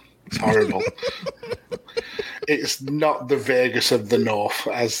ever. It's horrible. It's not the Vegas of the North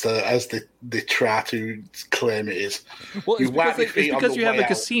as they try to claim it is. Well, it's because you have a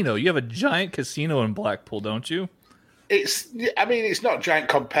casino. You have a giant casino in Blackpool, don't you? It's not giant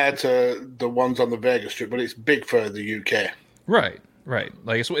compared to the ones on the Vegas Strip, but it's big for the UK. Right.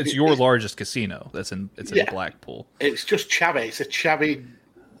 Like it's your largest casino. In Blackpool. It's just chavvy. It's a chavvy,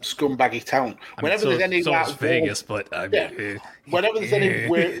 scumbaggy town. Whenever there's any Vegas, but whenever there's any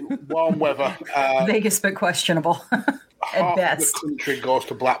warm weather, Vegas, but questionable at best. The country goes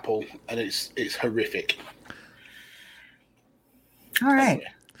to Blackpool, and it's horrific. All right,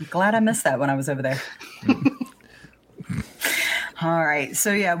 I'm glad I missed that when I was over there. All right.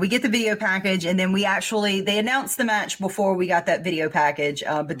 So, yeah, we get the video package, and then they announced the match before we got that video package.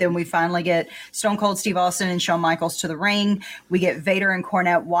 But then we finally get Stone Cold Steve Austin and Shawn Michaels to the ring. We get Vader and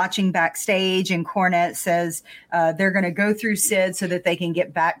Cornette watching backstage, and Cornette says they're going to go through Sid so that they can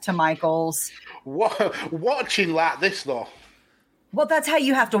get back to Michaels. Watching like this, though. Well, that's how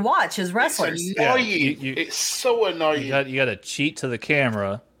you have to watch as wrestlers. It's annoying. It's so annoying. You got to cheat to the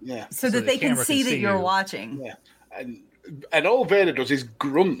camera. Yeah. So that they can see that you're watching. Yeah. And all Vader does is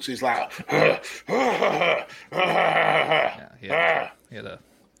grunts. He's like,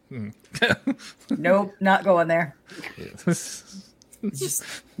 Nope, not going there.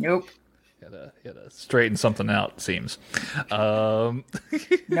 Just nope. You gotta straighten something out. It seems. Nope.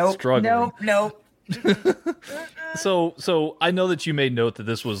 Struggling. Nope. So I know that you made note that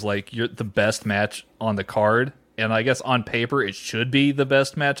this was like the best match on the card, and I guess on paper it should be the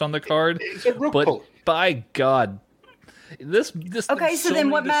best match on the card. It's a but by God. This okay, so then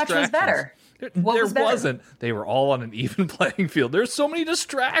what match was better? There wasn't. They were all on an even playing field. There's so many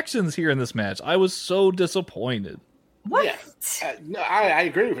distractions here in this match. I was so disappointed. What? Yeah. No, I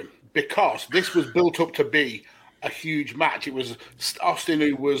agree with him, because this was built up to be a huge match. It was Austin,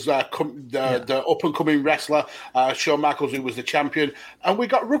 who was the up-and-coming wrestler, Shawn Michaels, who was the champion, and we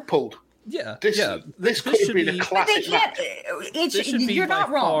got rug pulled. This could have been a classic match. You're not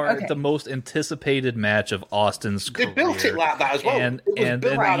wrong. Okay. The most anticipated match of Austin's career. They built it like that as well. And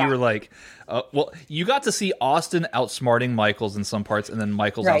then you were like, you got to see Austin outsmarting Michaels in some parts, and then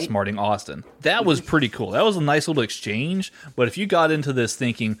Michaels outsmarting Austin. That was pretty cool. That was a nice little exchange. But if you got into this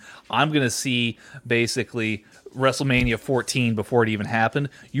thinking, I'm going to see basically WrestleMania 14 before it even happened,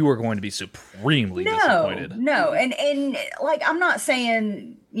 you were going to be supremely disappointed. No, and like, I'm not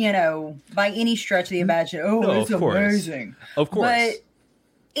saying, by any stretch of the imagination, it's amazing. Of course.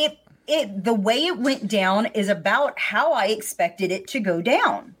 But the way it went down is about how I expected it to go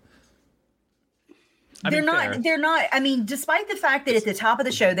down. They're not, I mean, despite the fact that at the top of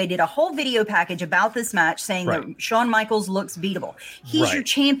the show, they did a whole video package about this match saying that Shawn Michaels looks beatable. He's your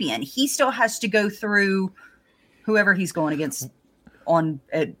champion. He still has to go through whoever he's going against in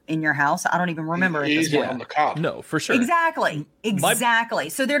your house. I don't even remember at this point. On the card. No, for sure. Exactly.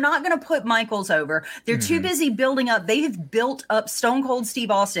 So they're not going to put Michaels over. They're too busy building up. They have built up Stone Cold Steve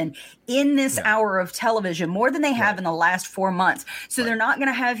Austin in this hour of television more than they have in the last 4 months. So they're not going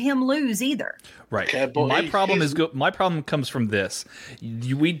to have him lose either. Right. My problem comes from this.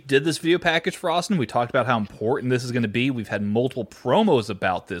 We did this video package for Austin. We talked about how important this is going to be. We've had multiple promos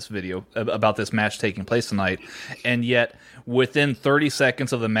about this match taking place tonight, and yet within 30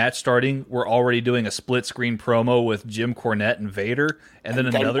 seconds of the match starting, we're already doing a split screen promo with Jim Cornette and Vader, and then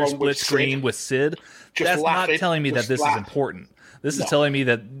another split screen with Sid. That's not telling me that this is important. This is telling me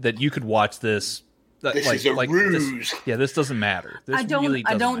that you could watch this. This is a ruse. This doesn't matter. I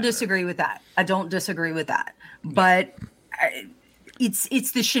don't disagree with that. But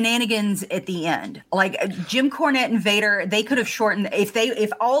it's the shenanigans at the end. Like Jim Cornette and Vader, they could have shortened.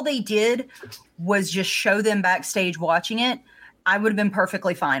 If all they did was just show them backstage watching it, I would have been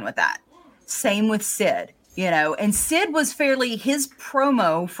perfectly fine with that. Same with Sid, and Sid was his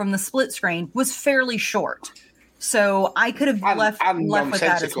promo from the split screen was fairly short. So I could have left with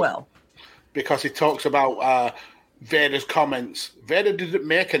that as well. Because he talks about Vader's comments. Vader didn't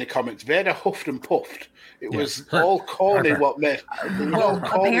make any comments. Vader huffed and puffed. It was all corny what made.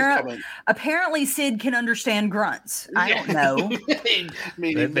 Apparently Sid can understand grunts. I don't know.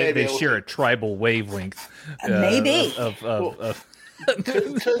 They share a tribal wavelength. Maybe. To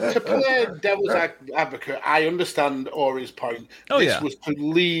play devil's advocate, I understand Ori's point. This was to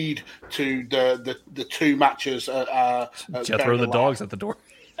lead to the two matches. Jethro the dog's at the door.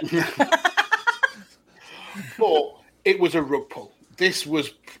 But it was a rug pull. This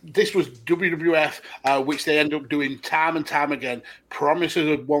was WWF, which they end up doing time and time again. Promises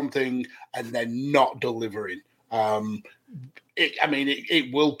of one thing and then not delivering. It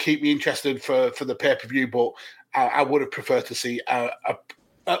will keep me interested for the pay-per-view, but I would have preferred to see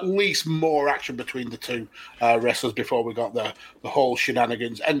at least more action between the two wrestlers before we got the whole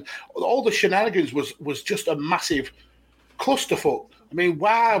shenanigans. And all the shenanigans was just a massive clusterfuck. I mean,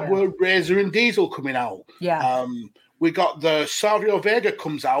 why were Razor and Diesel coming out? Yeah. We got the Savio Vega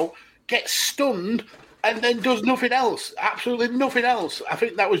comes out, gets stunned, and then does nothing else. Absolutely nothing else. I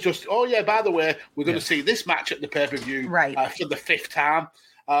think that was just, by the way, we're going to see this match at the pay-per-view for the 5th time.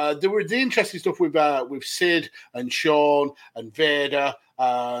 There were the interesting stuff with Sid and Shawn and Vader,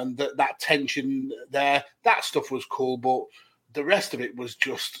 and that tension there. That stuff was cool, but the rest of it was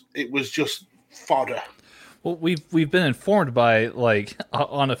just fodder. Well, we've been informed by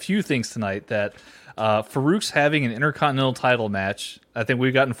on a few things tonight that Farouk's having an Intercontinental title match. I think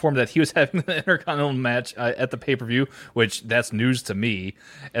we got informed that he was having the Intercontinental match at the pay-per-view, which that's news to me.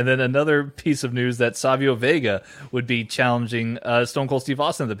 And then another piece of news that Savio Vega would be challenging Stone Cold Steve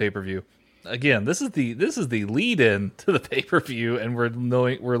Austin at the pay-per-view. Again, this is the lead-in to the pay-per-view, and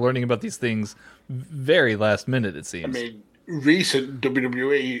we're learning about these things very last minute, it seems. I mean, recent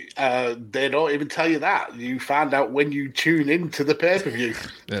WWE, they don't even tell you that. You find out when you tune into the pay-per-view.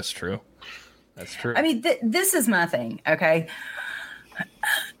 That's true. That's true. I mean, this is my thing, okay?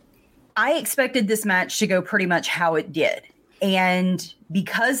 I expected this match to go pretty much how it did. And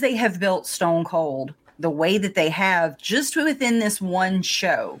because they have built Stone Cold the way that they have just within this one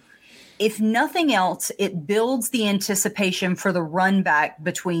show, if nothing else, it builds the anticipation for the run back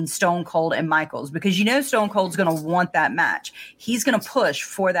between Stone Cold and Michaels, because Stone Cold's going to want that match. He's going to push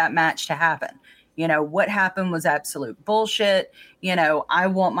for that match to happen. What happened was absolute bullshit. I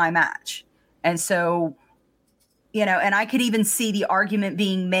want my match. And so, and I could even see the argument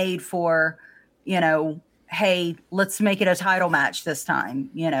being made for, hey, let's make it a title match this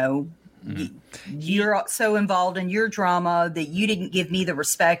time. You're so involved in your drama that you didn't give me the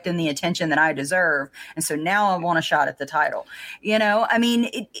respect and the attention that I deserve. And so now I want a shot at the title. I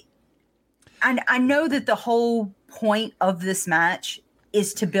mean, I know that the whole point of this match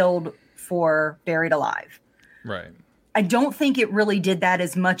is to build for Buried Alive. Right. I don't think it really did that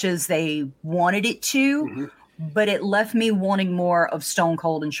as much as they wanted it to, but it left me wanting more of Stone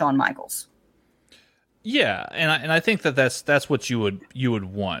Cold and Shawn Michaels. Yeah, and I think that's what you would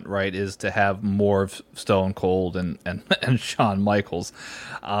want, right? Is to have more of Stone Cold and Shawn Michaels,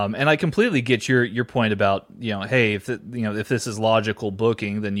 and I completely get your point about hey, if this is logical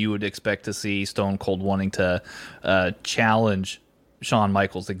booking, then you would expect to see Stone Cold wanting to challenge Shawn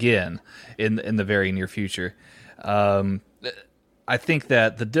Michaels again in the very near future. I think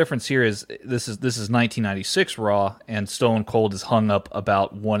that the difference here is this is 1996 Raw, and Stone Cold is hung up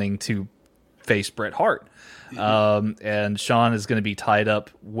about wanting to face Bret Hart, and Shawn is going to be tied up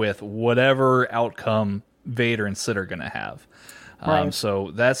with whatever outcome Vader and Sid are going to have. Right.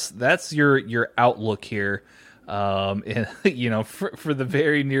 So that's your outlook here. And, for the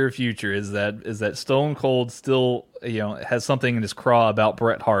very near future is that Stone Cold still has something in his craw about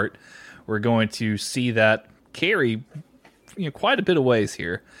Bret Hart. We're going to see that carry quite a bit of ways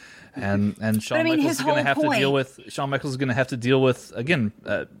here, and Shawn Michaels is going to have to deal with again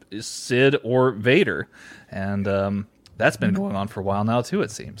Sid or Vader, and that's been going on for a while now too,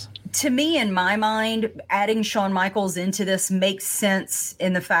 it seems. To me, in my mind, adding Shawn Michaels into this makes sense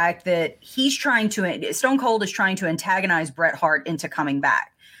in the fact that Stone Cold is trying to antagonize Bret Hart into coming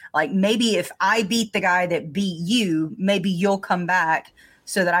back. Like, maybe if I beat the guy that beat you, maybe you'll come back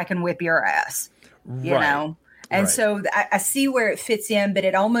so that I can whip your ass. You know? And so I see where it fits in, but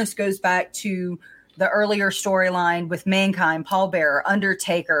it almost goes back to the earlier storyline with Mankind, Paul Bearer,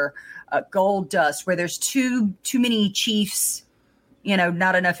 Undertaker, Gold Dust, where there's too many chiefs,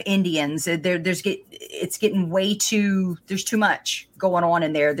 not enough Indians. It's getting way too, there's too much going on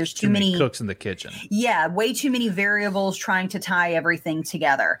in there. There's too many cooks in the kitchen. Yeah, way too many variables trying to tie everything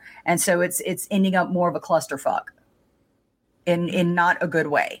together. And so it's ending up more of a clusterfuck in not a good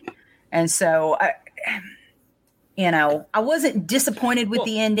way. And so I wasn't disappointed with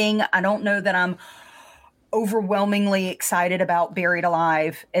the ending. I don't know that I'm overwhelmingly excited about Buried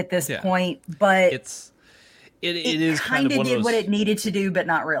Alive at this point, but it is kind of did what it needed to do, but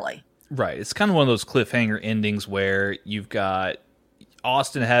not really. Right. It's kind of one of those cliffhanger endings where you've got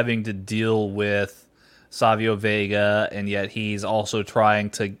Austin having to deal with Savio Vega, and yet he's also trying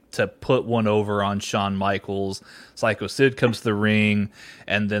to put one over on Shawn Michaels. Psycho Sid comes to the ring,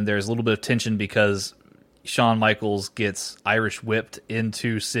 and then there's a little bit of tension because Shawn Michaels gets Irish whipped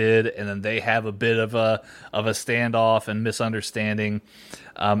into Sid, and then they have a bit of a standoff and misunderstanding,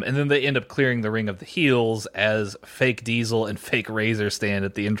 and then they end up clearing the ring of the heels as fake Diesel and fake Razor stand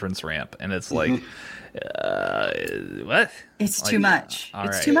at the entrance ramp, and it's like, what? It's too much.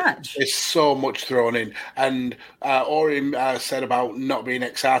 It's too much. It's so much thrown in, and Ori said about not being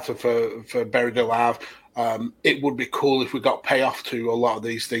excited for Buried Alive. It would be cool if we got payoff to a lot of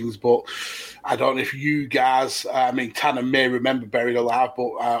these things, but I don't know if you guys, Tanner may remember Buried Alive,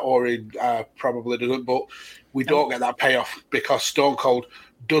 but Ori probably doesn't, but we don't get that payoff because Stone Cold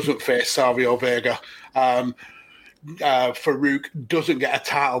doesn't face Savio Vega. Farouk doesn't get a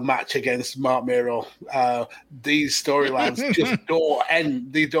title match against Mark Miro. These storylines just don't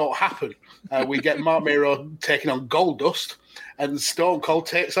end. They don't happen. We get Mark Miro taking on Goldust, and Stone Cold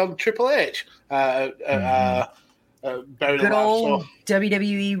takes on Triple H. Good old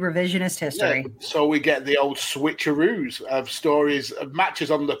WWE revisionist history. Yeah, so we get the old switcheroos of stories, of matches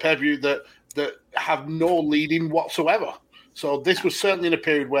on the pay-per-view that have no leading whatsoever. So this was certainly in a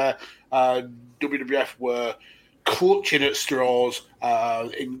period where WWF were clutching at straws,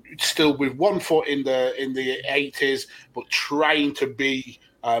 still with one foot in the 80s, but trying to be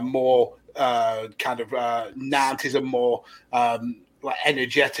more kind of 90s and more like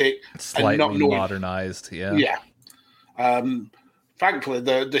energetic, slightly and not modernized. Yeah. Thankfully,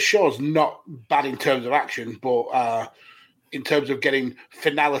 the show's not bad in terms of action, but in terms of getting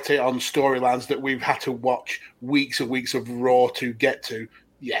finality on storylines that we've had to watch weeks and weeks of Raw to get to,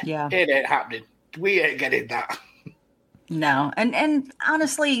 it ain't happening. We ain't getting that. No, and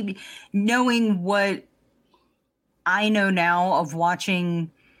honestly, knowing what I know now of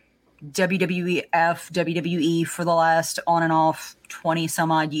watching WWE for the last on and off 20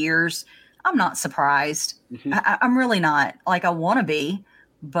 some odd years, I'm not surprised. Mm-hmm. I'm really not. Like, I want to be,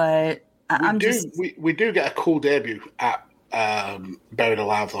 but we do get a cool debut at Buried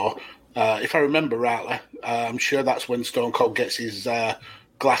Alive, though. If I remember rightly, I'm sure that's when Stone Cold gets his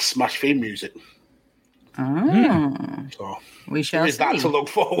Glass Smash theme music. So we shall see. That to look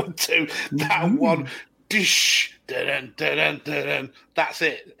forward to. That one, dish, dun, dun, dun, dun, dun. That's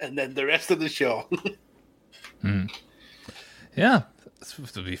it, and then the rest of the show. Yeah, this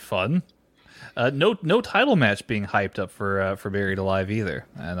would be fun. No title match being hyped up for Buried Alive either,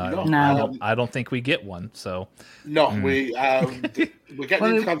 and I don't think we get one. So we get the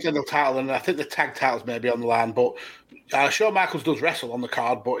Intercontinental title, and I think the tag titles may be on the line. But Shawn Michaels does wrestle on the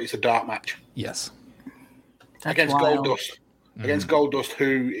card, but it's a dark match. Yes. Against Goldust. Against Goldust,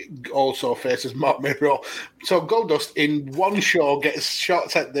 who also faces Mark Miro. So Goldust, in one show, gets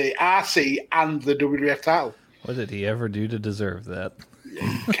shots at the RC and the WWF title. What did he ever do to deserve that?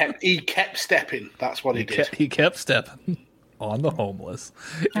 He kept stepping. That's what he did. He kept stepping on the homeless.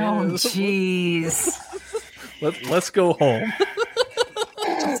 Oh, jeez. Let's go home.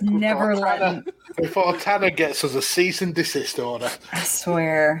 Never letting... Before Tanner gets us a cease and desist order. I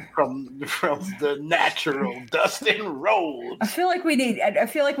swear. From the natural Dustin Rhodes. I feel like we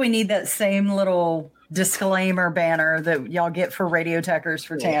need that same little disclaimer banner that y'all get for Radio Techers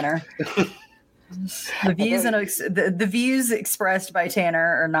for Tanner. The views expressed by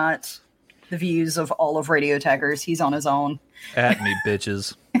Tanner are not the views of all of Radio Techers. He's on his own. At me,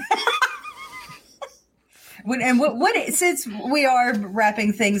 bitches. Since we are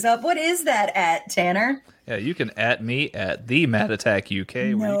wrapping things up, what is that at, Tanner? Yeah, you can at me at the Mad Attack UK,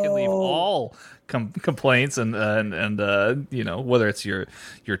 where you can leave all complaints and whether it's your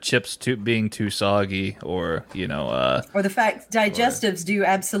chips being too soggy or or the fact digestives do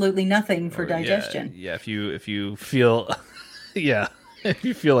absolutely nothing for digestion. Yeah, if you feel if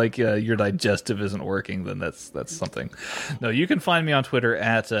you feel like your digestive isn't working, then that's something. No, you can find me on Twitter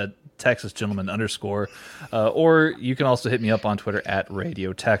at Texas Gentleman _, or you can also hit me up on Twitter at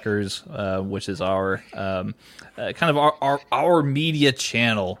Radio Techers, which is our kind of our media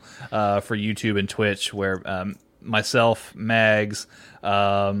channel for YouTube and Twitch, where myself, Mags,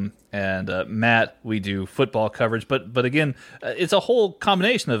 and Matt, we do football coverage, but again, it's a whole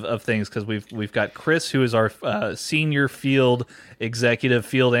combination of things, because we've got Chris, who is our senior field executive,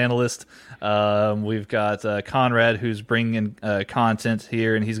 field analyst. We've got Conrad, who's bringing in content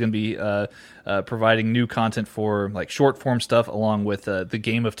here, and he's going to be providing new content for like short form stuff, along with the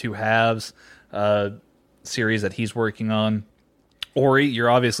Game of Two Halves series that he's working on. Ori, you're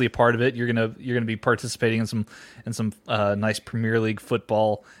obviously a part of it. You're gonna be participating in some nice Premier League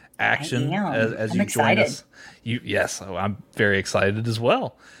football action as you join us. Yes, I'm very excited as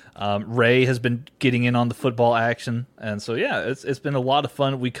well. Ray has been getting in on the football action, and so it's been a lot of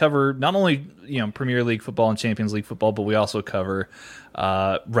fun. We cover not only Premier League football and Champions League football, but we also cover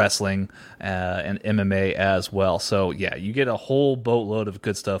wrestling and MMA as well. So you get a whole boatload of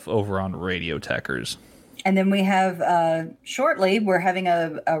good stuff over on Radio Techers. And then we have shortly we're having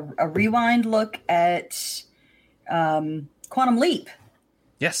a rewind look at Quantum Leap.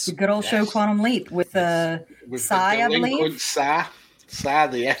 Yes, the good old show Quantum Leap with Sai, I believe. Sai,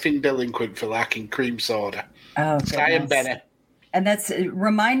 the effing delinquent for lacking cream soda. Oh, Sai and Benny. And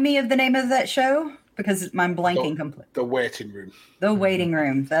remind me of the name of that show because I'm blanking completely. The Waiting Room. The Waiting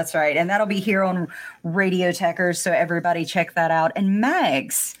Room. That's right. And that'll be here on Radio Techers. So everybody check that out. And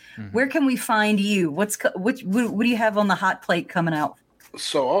Mags, where can we find you? What do you have on the hot plate coming out?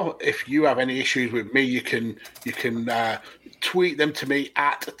 So if you have any issues with me, you can tweet them to me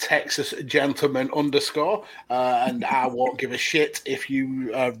at TexasGentleman_, and I won't give a shit if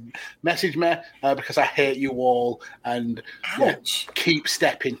you message me because I hate you all and keep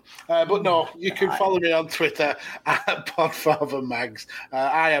stepping. But no, you can follow me on Twitter at PodfatherMags.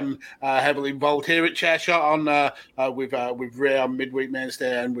 I am heavily involved here at Chairshot on with Ray on Midweek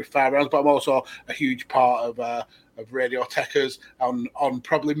Mainstay and with Five Rounds, but I'm also a huge part of Radio Techers on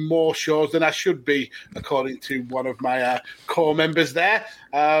probably more shows than I should be, according to one of my co-members there.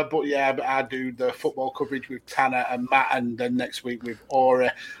 But I do the football coverage with Tanner and Matt, and then next week with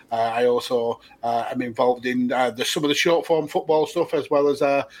Ori. I also am involved in some of the short form football stuff, as well as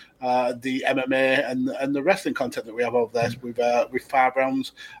the MMA and the wrestling content that we have over there with Five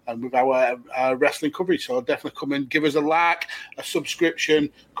Rounds and with our wrestling coverage. So definitely come and give us a like, a subscription,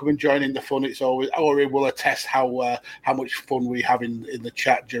 come and join in the fun. It's always Ori will attest how much fun we have in the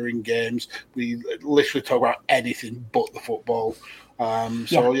chat during games. We literally talk about anything but the football.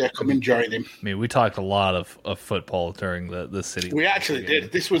 Come and join him. I mean, we talked a lot of football during the city. We actually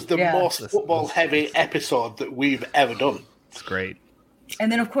did. This was the most football-heavy episode that we've ever done. It's great. And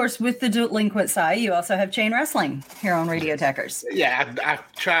then, of course, with the delinquent side, you also have Chain Wrestling here on Radio Techers. Yeah, I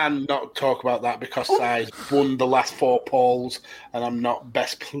try and not talk about that because I won the last 4 polls, and I'm not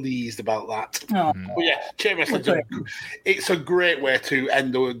best pleased about that. Oh. But Chain Wrestling, it's a great way to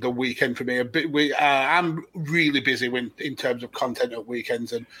end the weekend for me. I'm really busy in terms of content at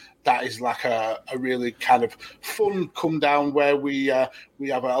weekends, and that is like a really kind of fun come down where we have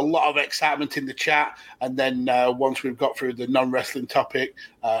a lot of excitement in the chat, and then once we've got through the non-wrestling topic,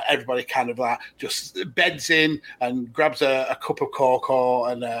 everybody kind of like just beds in and grabs a cup of cocoa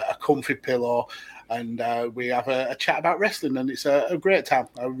and a comfy pillow, and we have a chat about wrestling, and it's a great time.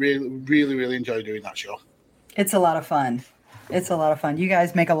 I really, really, really enjoy doing that show. It's a lot of fun. It's a lot of fun. You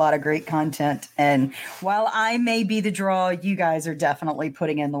guys make a lot of great content. And while I may be the draw, you guys are definitely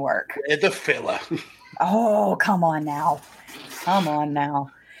putting in the work. The filler. Oh, come on now. Come on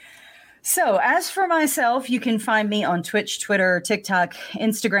now. So as for myself, you can find me on Twitch, Twitter, TikTok,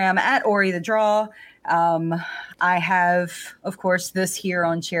 Instagram at Ori the Draw. I have, of course, this here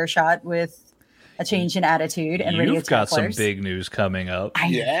on Chairshot with A Change in Attitude and Radio You've got Templars. some big news coming up.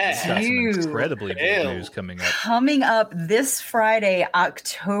 You've got some incredibly big news coming up. Coming up this Friday,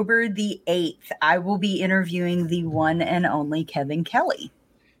 October the 8th, I will be interviewing the one and only Kevin Kelly.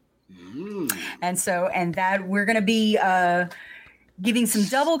 And that we're going to be giving some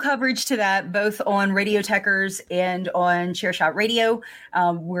double coverage to that, both on Radio Techers and on Chairshot Radio.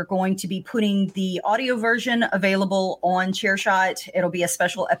 We're going to be putting the audio version available on Chairshot. It'll be a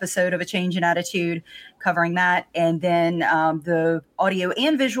special episode of A Change in Attitude covering that. And then the audio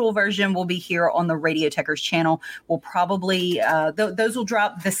and visual version will be here on the Radio Techers channel. We'll probably, those will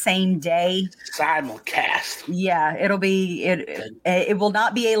drop the same day. Simulcast. Yeah, it will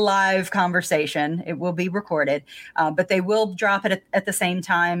not be a live conversation. It will be recorded, but they will drop it at the same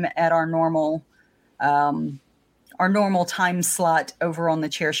time at our normal time slot over on the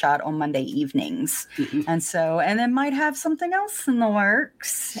Chairshot on Monday evenings. And then might have something else in the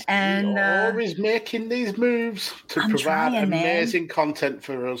works. And always making these moves to provide amazing content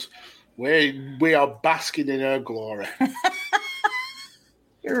for us. We are basking in her glory.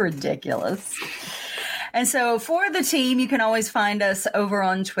 You're ridiculous. And so for the team, you can always find us over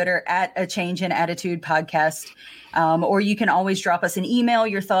on Twitter at A Change in Attitude Podcast. Or you can always drop us an email,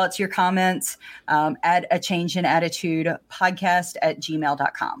 your thoughts, your comments at A Change in Attitude Podcast at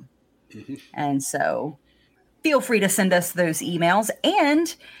gmail.com. And so feel free to send us those emails.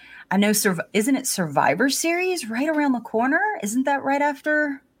 And I know, isn't it Survivor Series right around the corner? Isn't that right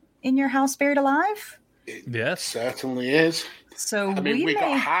after In Your House Buried Alive? Yes, certainly is. So we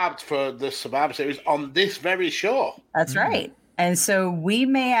got hyped for the Survivor Series on this very show. That's right. And so we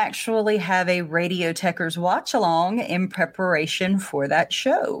may actually have a Radio Techers watch along in preparation for that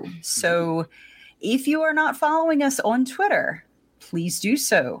show. So if you are not following us on Twitter, please do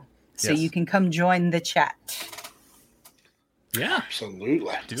so you can come join the chat. Yeah,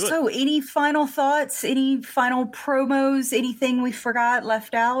 absolutely. Do it. So any final thoughts, any final promos, anything we forgot,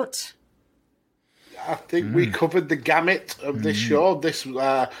 left out? I think we covered the gamut of this show. This,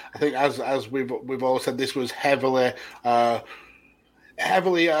 I think, as we've all said, this was heavily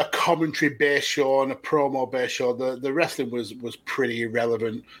a commentary-based show and a promo-based show. The wrestling was pretty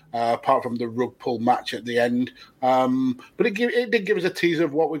irrelevant, apart from the rug pull match at the end. But it did give us a teaser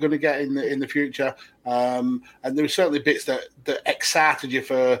of what we're going to get in the future. And there were certainly bits that excited you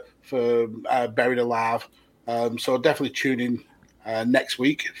for Buried Alive. So definitely tune in next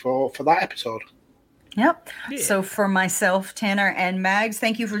week for that episode. Yep. Yeah. So for myself, Tanner, and Mags,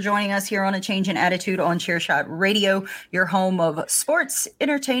 thank you for joining us here on A Change in Attitude on Chairshot Radio, your home of sports,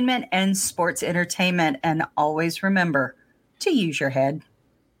 entertainment, and sports entertainment. And always remember to use your head.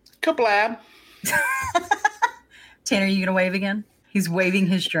 Kablam. Tanner, you going to wave again? He's waving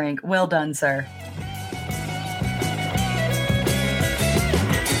his drink. Well done, sir.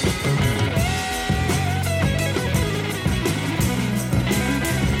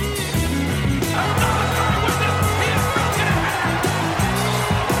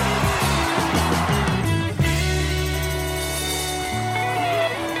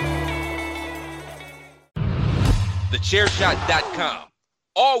 Chairshot.com.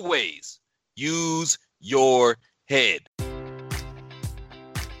 Always use your head.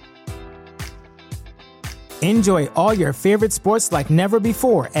 Enjoy all your favorite sports like never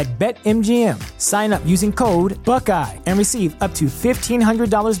before at BetMGM. Sign up using code Buckeye and receive up to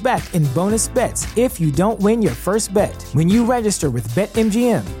 $1,500 back in bonus bets if you don't win your first bet. When you register with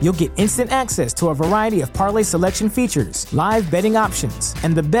BetMGM, you'll get instant access to a variety of parlay selection features, live betting options,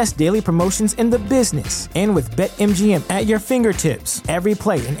 and the best daily promotions in the business. And with BetMGM at your fingertips, every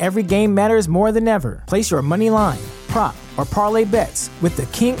play and every game matters more than ever. Place your money line, prop, or parlay bets with the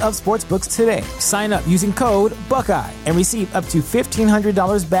king of sportsbooks today. Sign up using code Buckeye and receive up to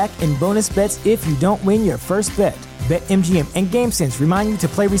 $1,500 back in bonus bets if you don't win your first bet. BetMGM and GameSense remind you to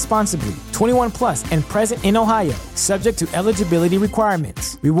play responsibly. 21 plus and present in Ohio, subject to eligibility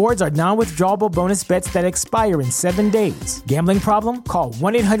requirements. Rewards are non-withdrawable bonus bets that expire in 7 days. Gambling problem? Call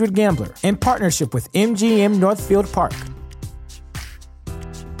 1-800-GAMBLER. In partnership with MGM Northfield Park.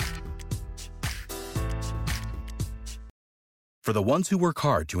 For the ones who work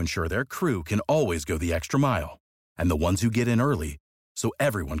hard to ensure their crew can always go the extra mile, and the ones who get in early so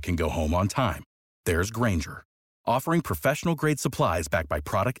everyone can go home on time, there's Grainger, offering professional-grade supplies backed by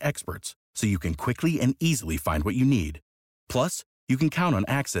product experts so you can quickly and easily find what you need. Plus, you can count on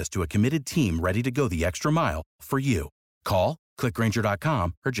access to a committed team ready to go the extra mile for you. Call, click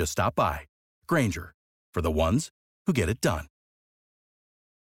Grainger.com, or just stop by. Grainger, for the ones who get it done.